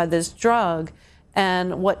driven by this drug.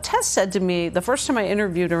 And what Tess said to me, the first time I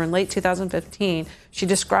interviewed her in late 2015, she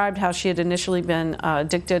described how she had initially been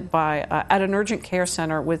addicted at an urgent care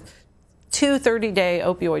center with 2 30-day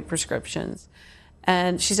opioid prescriptions.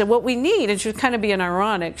 And she said, what we need, and she was kind of being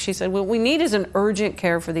ironic, she said, what we need is an urgent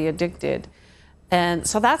care for the addicted. And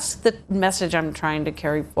so that's the message I'm trying to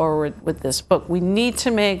carry forward with this book. We need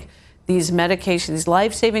to make these medications, these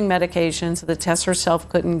life-saving medications that Tess herself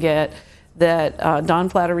couldn't get, that Don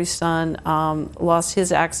Flattery's son lost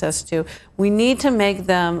his access to. We need to make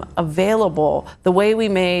them available the way we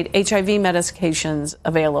made HIV medications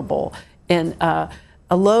available in a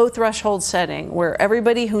low threshold setting where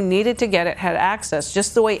everybody who needed to get it had access,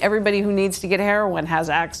 just the way everybody who needs to get heroin has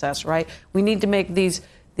access, right? We need to make these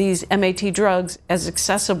MAT drugs as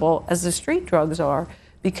accessible as the street drugs are,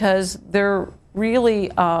 because they really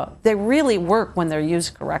work when they're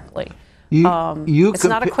used correctly. It's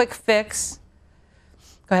not a quick fix.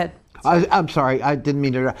 Go ahead. I'm sorry, I didn't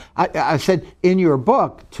mean to. I said in your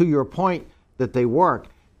book, to your point that they work,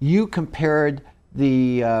 you compared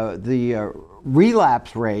the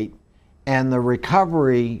relapse rate and the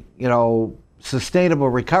recovery, sustainable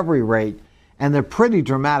recovery rate, and they're pretty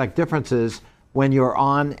dramatic differences when you're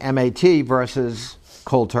on MAT versus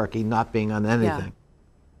cold turkey, not being on anything. Yeah.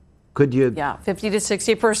 Could you? Yeah, 50 to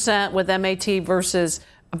 60% with MAT versus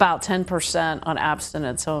about 10% on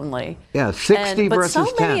abstinence only. Yeah, 60 versus 10.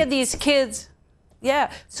 But so many of these kids,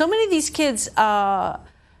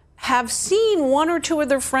 have seen one or two of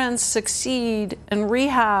their friends succeed in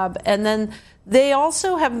rehab, and then they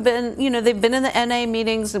also have been, they've been in the NA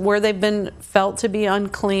meetings where they've been felt to be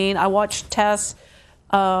unclean. I watched Tess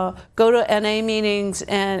go to NA meetings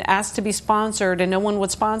and ask to be sponsored, and no one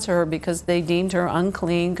would sponsor her because they deemed her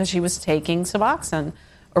unclean because she was taking Suboxone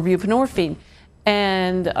or buprenorphine.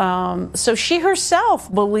 And so she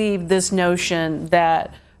herself believed this notion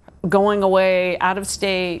that going away out of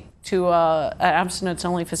state to an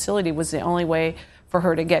abstinence-only facility was the only way for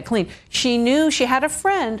her to get clean. She knew she had a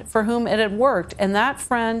friend for whom it had worked, and that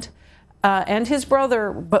friend and his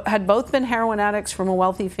brother had both been heroin addicts from a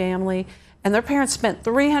wealthy family, and their parents spent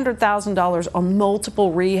 $300,000 on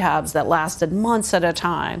multiple rehabs that lasted months at a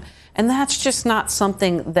time. And that's just not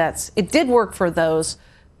something it did work for those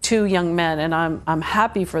two young men, and I'm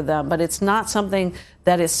happy for them, but it's not something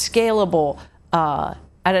that is scalable at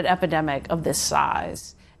an epidemic of this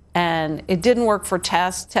size. And it didn't work for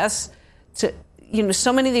Tess.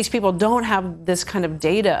 So many of these people don't have this kind of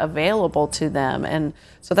data available to them. And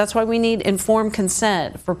so that's why we need informed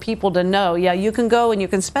consent for people to know, you can go and you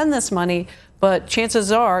can spend this money, but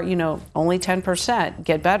chances are, only 10%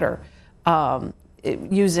 get better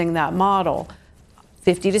using that model.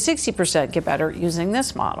 50 to 60% get better using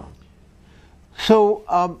this model. So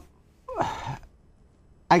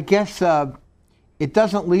I guess it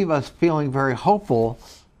doesn't leave us feeling very hopeful.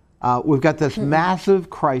 We've got this massive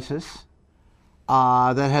crisis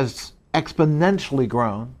that has exponentially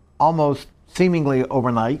grown, almost seemingly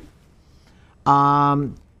overnight.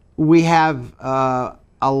 We have a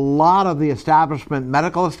lot of the establishment,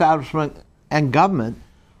 medical establishment and government,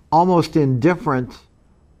 almost indifferent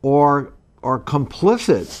or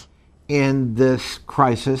complicit in this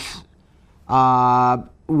crisis.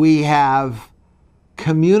 We have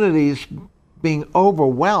communities being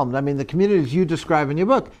overwhelmed. I mean, the communities you describe in your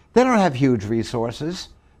book, they don't have huge resources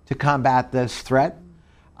to combat this threat.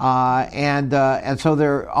 And so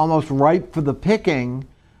they're almost ripe for the picking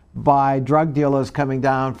by drug dealers coming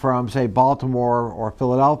down from, say, Baltimore or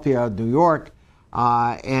Philadelphia, New York,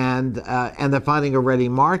 and they're finding a ready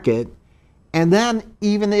market. And then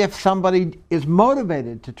even if somebody is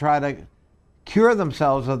motivated to try to cure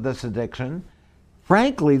themselves of this addiction,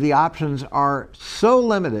 frankly, the options are so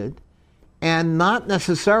limited and not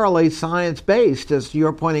necessarily science-based, as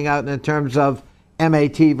you're pointing out in terms of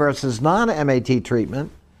MAT versus non-MAT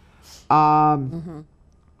treatment.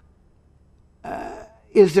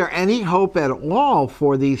 Is there any hope at all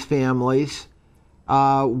for these families?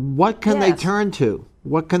 What can they turn to?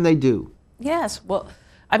 What can they do? Yes. Well,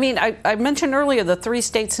 I mean, I mentioned earlier the 3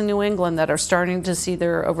 states in New England that are starting to see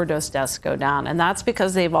their overdose deaths go down, and that's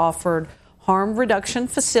because they've offered harm reduction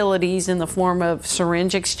facilities in the form of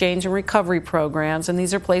syringe exchange and recovery programs, and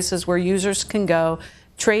these are places where users can go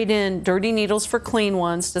trade in dirty needles for clean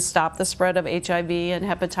ones to stop the spread of HIV and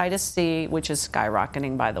hepatitis C, which is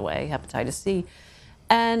skyrocketing, by the way, hepatitis C.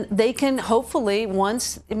 And they can hopefully a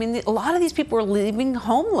lot of these people are leaving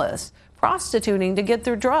homeless, prostituting to get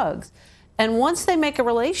their drugs. And once they make a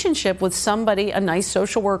relationship with somebody, a nice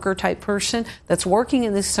social worker type person that's working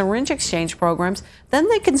in these syringe exchange programs, then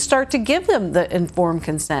they can start to give them the informed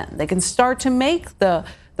consent. They can start to make the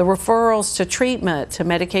referrals to treatment, to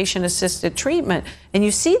medication-assisted treatment. And you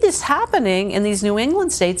see this happening in these New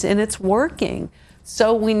England states, and it's working.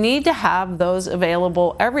 So we need to have those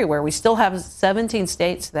available everywhere. We still have 17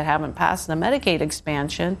 states that haven't passed the Medicaid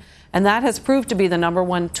expansion, and that has proved to be the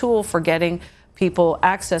 #1 tool for getting people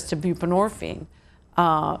access to buprenorphine.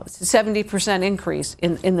 70% increase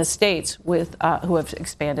in the states with who have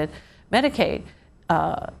expanded Medicaid.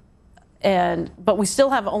 But we still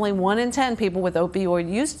have only 1 in 10 people with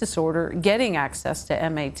opioid use disorder getting access to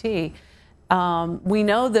MAT. We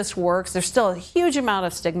know this works. There's still a huge amount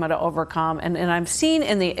of stigma to overcome. And I've seen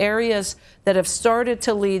in the areas that have started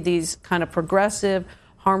to lead these kind of progressive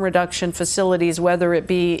harm reduction facilities, whether it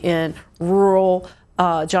be in rural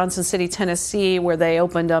Johnson City, Tennessee, where they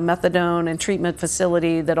opened a methadone and treatment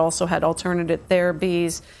facility that also had alternative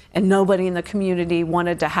therapies, and nobody in the community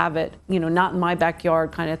wanted to have it, not in my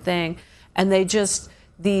backyard kind of thing. And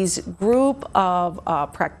these group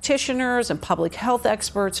of practitioners and public health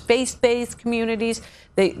experts, faith-based communities,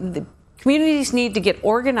 the communities need to get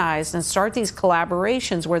organized and start these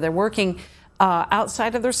collaborations where they're working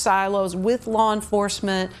outside of their silos with law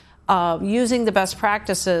enforcement, using the best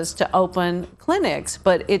practices to open clinics.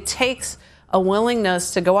 But it takes a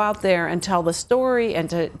willingness to go out there and tell the story and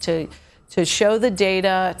to show the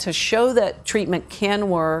data, to show that treatment can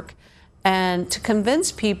work, and to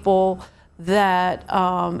convince people that,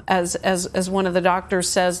 as one of the doctors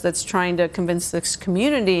says that's trying to convince this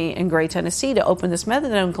community in Gray, Tennessee to open this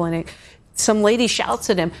methadone clinic, some lady shouts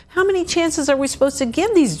at him, how many chances are we supposed to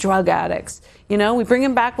give these drug addicts? We bring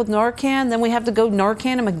them back with Narcan, then we have to go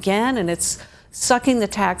Narcan them again, and it's sucking the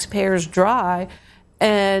taxpayers dry.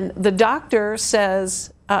 And the doctor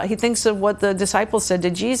says, he thinks of what the disciples said to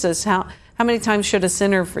Jesus, how many times should a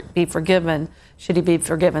sinner be forgiven? Should he be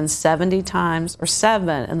forgiven 70 times or 7?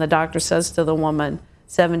 And the doctor says to the woman,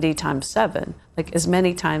 70 times 7, like as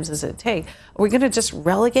many times as it takes. Are we going to just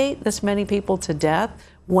relegate this many people to death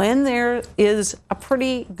when there is a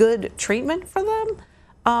pretty good treatment for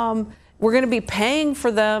them? We're going to be paying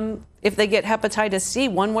for them if they get hepatitis C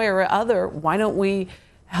one way or other. Why don't we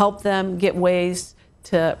help them get ways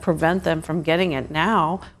to prevent them from getting it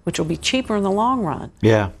now, which will be cheaper in the long run?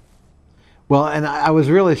 Yeah. Well, and I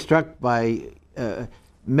was really struck by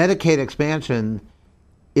Medicaid expansion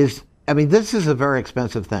this is a very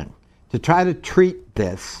expensive thing. To try to treat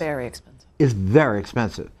this very expensive. Is very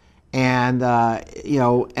expensive. And,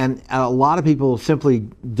 and a lot of people simply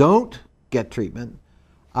don't get treatment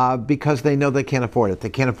because they know they can't afford it. They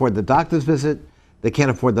can't afford the doctor's visit. They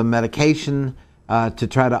can't afford the medication to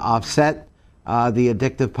try to offset the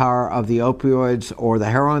addictive power of the opioids or the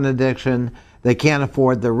heroin addiction. They can't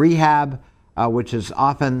afford the rehab, which is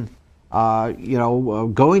often,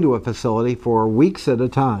 going to a facility for weeks at a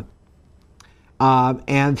time.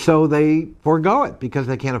 And so they forego it because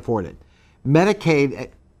they can't afford it. Medicaid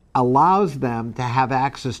allows them to have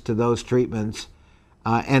access to those treatments,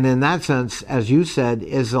 and in that sense, as you said,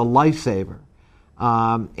 is a lifesaver.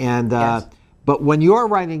 Yes. But when you're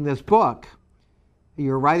writing this book,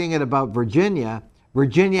 you're writing it about Virginia.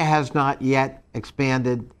 Virginia has not yet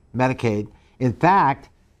expanded Medicaid. In fact,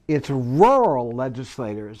 it's rural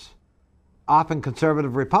legislators, often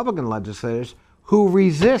conservative Republican legislators, who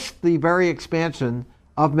resist the very expansion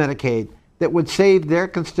of Medicaid that would save their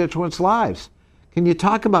constituents' lives. Can you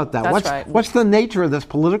talk about that? That's right. What's the nature of this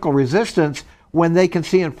political resistance when they can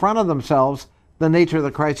see in front of themselves the nature of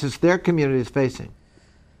the crisis their community is facing?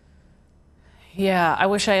 Yeah, I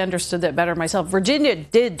wish I understood that better myself. Virginia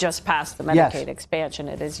did just pass the Medicaid expansion.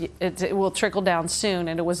 It will trickle down soon,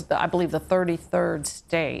 and it was, I believe, the 33rd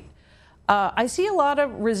state. I see a lot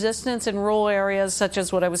of resistance in rural areas, such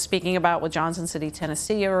as what I was speaking about with Johnson City,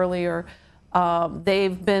 Tennessee earlier.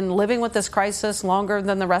 They've been living with this crisis longer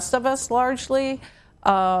than the rest of us, largely.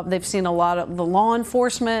 They've seen a lot of the law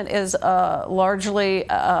enforcement is largely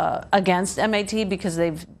against MAT because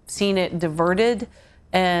they've seen it diverted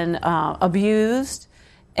and abused.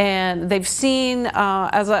 And they've seen,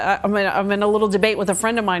 I'm in a little debate with a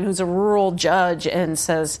friend of mine who's a rural judge, and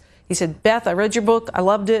he said, Beth, I read your book. I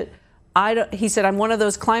loved it. He said, I'm one of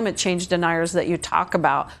those climate change deniers that you talk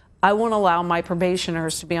about. I won't allow my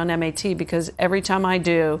probationers to be on MAT because every time I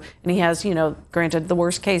do, and he has, granted the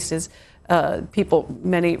worst cases,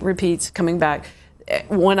 many repeats coming back.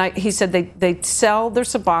 He said they sell their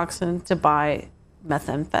Suboxone to buy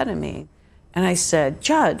methamphetamine. And I said,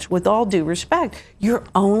 Judge, with all due respect, you're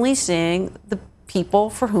only seeing the people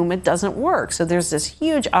for whom it doesn't work. So there's this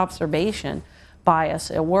huge observation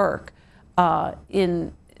bias at work.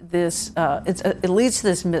 in this, it leads to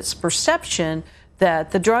this misperception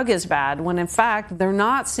that the drug is bad, when in fact they're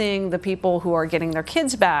not seeing the people who are getting their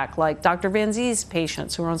kids back, like Dr. Van Zie's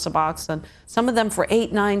patients who are on Suboxone, some of them for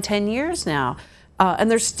 8, 9, 10 years now,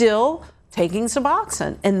 and they're still taking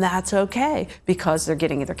Suboxone, and that's okay because they're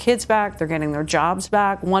getting their kids back, they're getting their jobs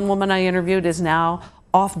back. One woman I interviewed is now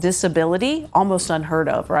off disability, almost unheard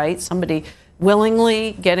of, right? Somebody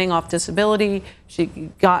willingly getting off disability. She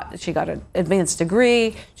got an advanced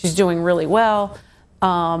degree. She's doing really well.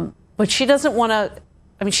 But she doesn't want to,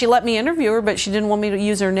 I mean, she let me interview her, but she didn't want me to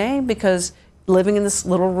use her name because living in this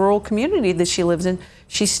little rural community that she lives in,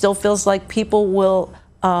 she still feels like people will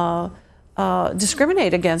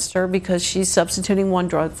discriminate against her because she's substituting one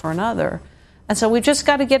drug for another. And so we've just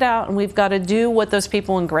got to get out and we've got to do what those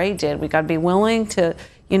people in gray did. We've got to be willing to,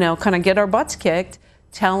 kind of get our butts kicked,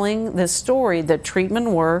 telling this story that treatment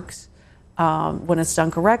works. When it's done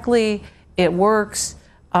correctly, it works.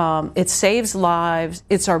 It saves lives.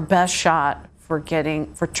 It's our best shot for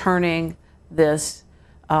turning this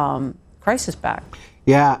crisis back.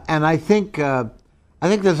 Yeah, and I think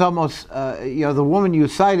there's almost the woman you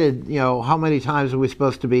cited. How many times are we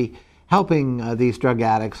supposed to be helping these drug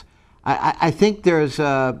addicts? I think there's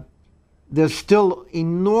still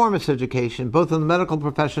enormous education, both in the medical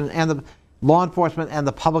profession and the law enforcement and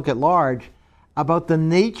the public at large, about the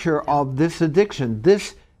nature of this addiction.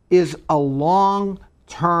 This is a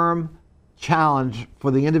long-term challenge for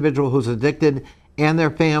the individual who's addicted and their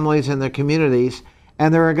families and their communities,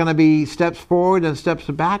 and there are going to be steps forward and steps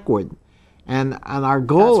backward. And our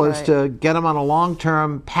goal is to get them on a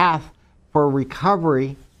long-term path for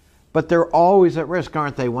recovery, but they're always at risk,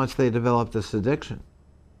 aren't they, once they develop this addiction?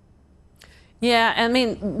 Yeah, I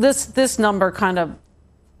mean, this number kind of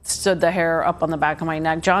stood the hair up on the back of my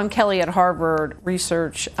neck. John Kelly at Harvard,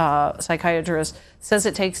 research psychiatrist, says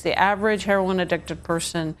it takes the average heroin-addicted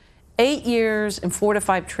person 8 years and 4 to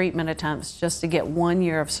 5 treatment attempts just to get 1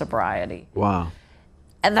 year of sobriety. Wow.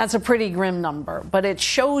 And that's a pretty grim number, but it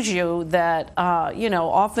shows you that,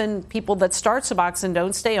 often people that start Suboxone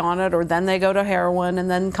don't stay on it, or then they go to heroin and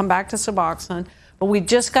then come back to Suboxone. But we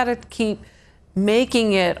just got to keep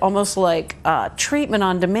making it almost like treatment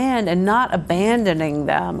on demand and not abandoning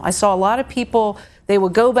them. I saw a lot of people, they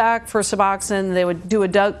would go back for Suboxone, they would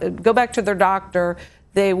go back to their doctor,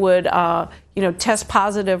 they would test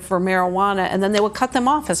positive for marijuana, and then they would cut them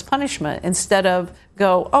off as punishment instead of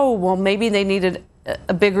go, oh, well, maybe they needed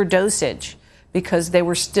a bigger dosage because they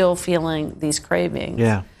were still feeling these cravings.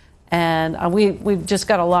 Yeah. And we've just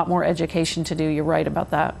got a lot more education to do. You're right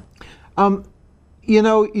about that.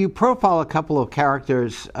 You profile a couple of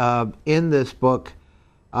characters in this book,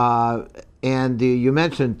 and you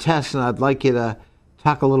mentioned Tess, and I'd like you to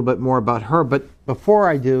talk a little bit more about her. But before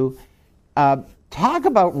I do, talk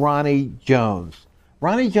about Ronnie Jones.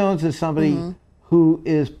 Ronnie Jones is somebody who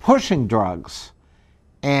is pushing drugs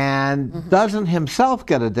and doesn't himself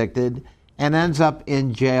get addicted and ends up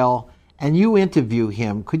in jail, and you interview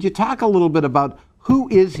him. Could you talk a little bit about who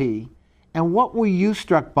is he and what were you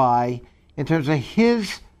struck by in terms of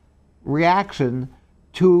his reaction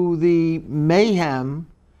to the mayhem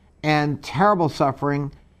and terrible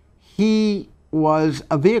suffering he was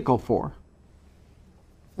a vehicle for?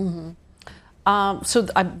 The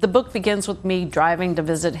book begins with me driving to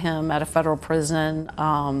visit him at a federal prison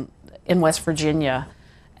in West Virginia.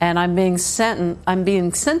 And I'm being sent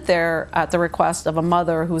there at the request of a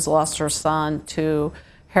mother who's lost her son to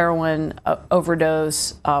heroin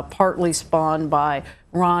overdose, partly spawned by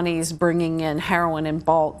Ronnie's bringing in heroin in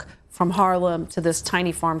bulk from Harlem to this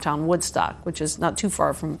tiny farm town, Woodstock, which is not too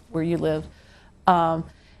far from where you live. Almost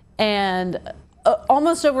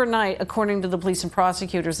overnight, according to the police and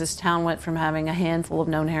prosecutors, this town went from having a handful of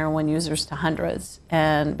known heroin users to hundreds.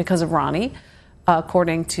 And because of Ronnie,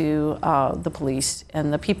 according to the police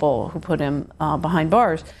and the people who put him behind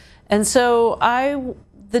bars. And so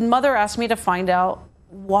the mother asked me to find out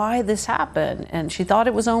why this happened, and she thought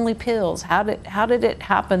it was only pills. How did it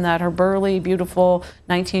happen that her burly, beautiful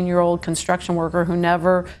 19-year-old construction worker who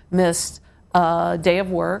never missed a day of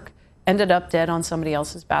work ended up dead on somebody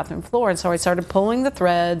else's bathroom floor? And so I started pulling the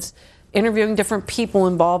threads, interviewing different people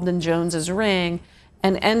involved in Jones's ring,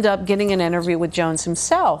 and end up getting an interview with Jones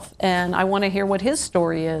himself. And I want to hear what his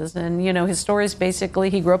story is. And, his story is basically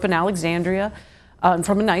he grew up in Alexandria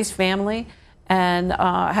from a nice family and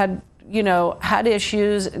had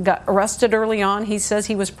issues, got arrested early on. He says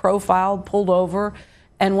he was profiled, pulled over.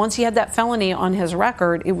 And once he had that felony on his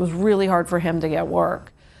record, it was really hard for him to get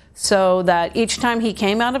work. So that each time he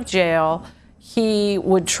came out of jail, he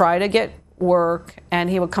would try to get work, and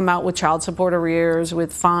he would come out with child support arrears,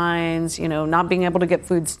 with fines, not being able to get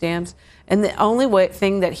food stamps. And the only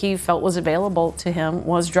thing that he felt was available to him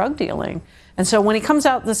was drug dealing. And so when he comes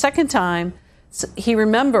out the second time, he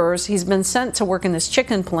remembers he's been sent to work in this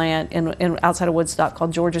chicken plant in outside of Woodstock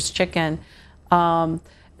called George's Chicken,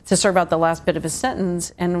 to serve out the last bit of his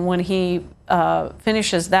sentence. And when he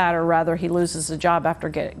finishes that, or rather he loses the job after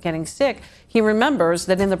getting sick, he remembers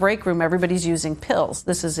that in the break room everybody's using pills.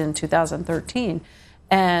 This is in 2013.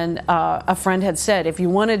 And a friend had said, if you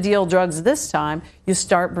want to deal drugs this time, you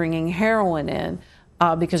start bringing heroin in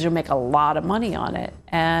because you'll make a lot of money on it.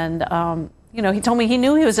 And, he told me he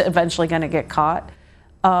knew he was eventually going to get caught.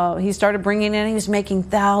 He started bringing in, he was making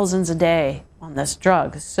thousands a day on this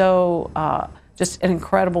drug. So just an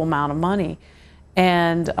incredible amount of money.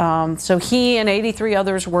 And so he and 83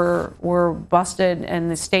 others were busted in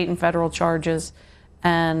the state and federal charges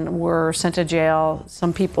and were sent to jail. Some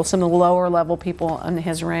of the lower level people in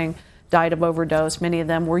his ring died of overdose. Many of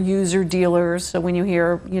them were user dealers. So when you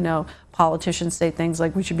hear, politicians say things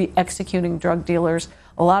like we should be executing drug dealers,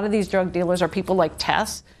 a lot of these drug dealers are people like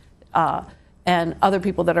Tess and other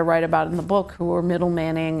people that I write about in the book who are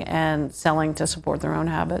middlemaning and selling to support their own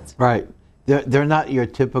habits. Right. They're not your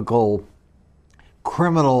typical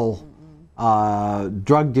criminal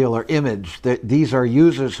drug dealer image. These are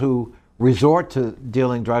users who resort to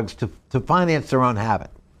dealing drugs to finance their own habit.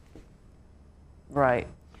 Right.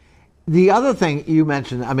 The other thing you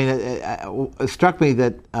mentioned, it struck me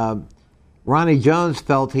that Ronnie Jones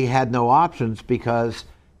felt he had no options because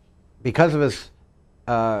of his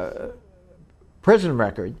prison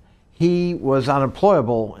record. He was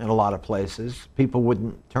unemployable in a lot of places. People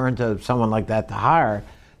wouldn't turn to someone like that to hire.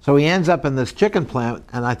 So he ends up in this chicken plant,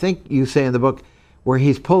 and I think you say in the book where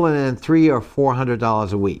he's pulling in $300 or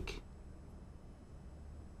 $400 a week.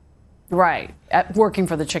 Right, working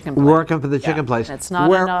for the chicken plant. Working for the chicken place. It's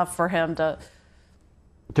not enough for him to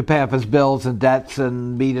pay off his bills and debts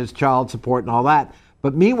and meet his child support and all that.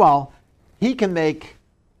 But meanwhile, he can make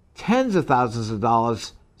tens of thousands of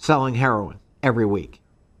dollars selling heroin every week.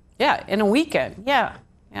 Yeah, in a weekend. Yeah,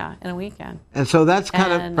 in a weekend. And so that's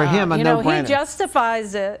kind of, for him, a no-brainer.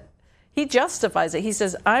 He justifies it. He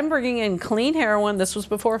says, I'm bringing in clean heroin. This was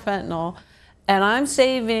before fentanyl. And I'm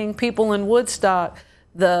saving people in Woodstock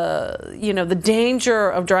the danger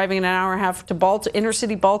of driving an hour and a half to inner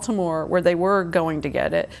city Baltimore, where they were going to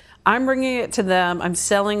get it. I'm bringing it to them. I'm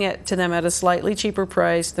selling it to them at a slightly cheaper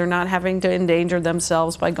price. They're not having to endanger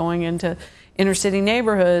themselves by going into inner city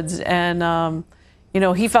neighborhoods. And,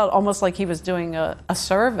 he felt almost like he was doing a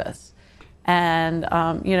service. And,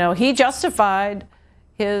 he justified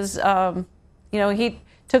his, he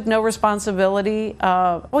took no responsibility.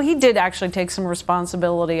 He did actually take some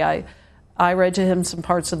responsibility. I read to him some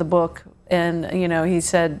parts of the book, and, he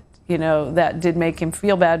said, that did make him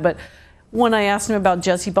feel bad. But when I asked him about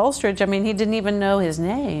Jesse Bolstridge, he didn't even know his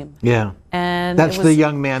name. Yeah. And that's the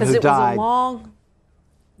young man who died.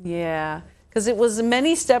 Because it was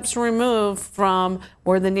many steps removed from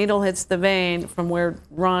where the needle hits the vein, from where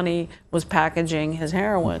Ronnie was packaging his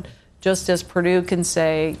heroin. Just as Purdue can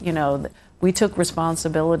say, we took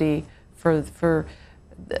responsibility for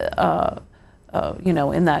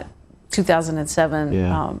in that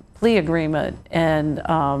 2007 plea agreement, and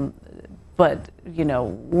but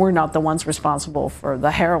we're not the ones responsible for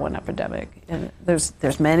the heroin epidemic. And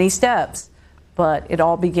there's many steps, but it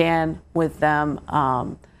all began with them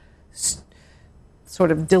sort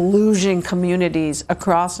of deluging communities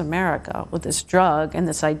across America with this drug and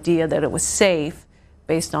this idea that it was safe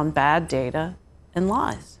based on bad data and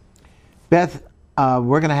lies. Beth,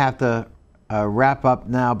 we're going to have to wrap up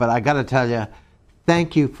now, but I got to tell you,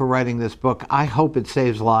 thank you for writing this book. I hope it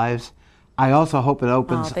saves lives. I also hope it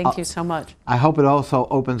opens... thank you so much. I hope it also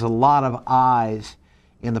opens a lot of eyes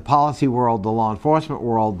in the policy world, the law enforcement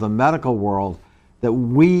world, the medical world, that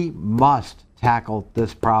we must tackle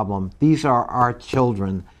this problem. These are our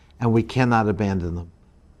children, and we cannot abandon them.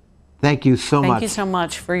 Thank you so much. Thank you so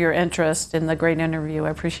much for your interest in the great interview.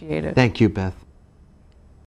 I appreciate it. Thank you, Beth.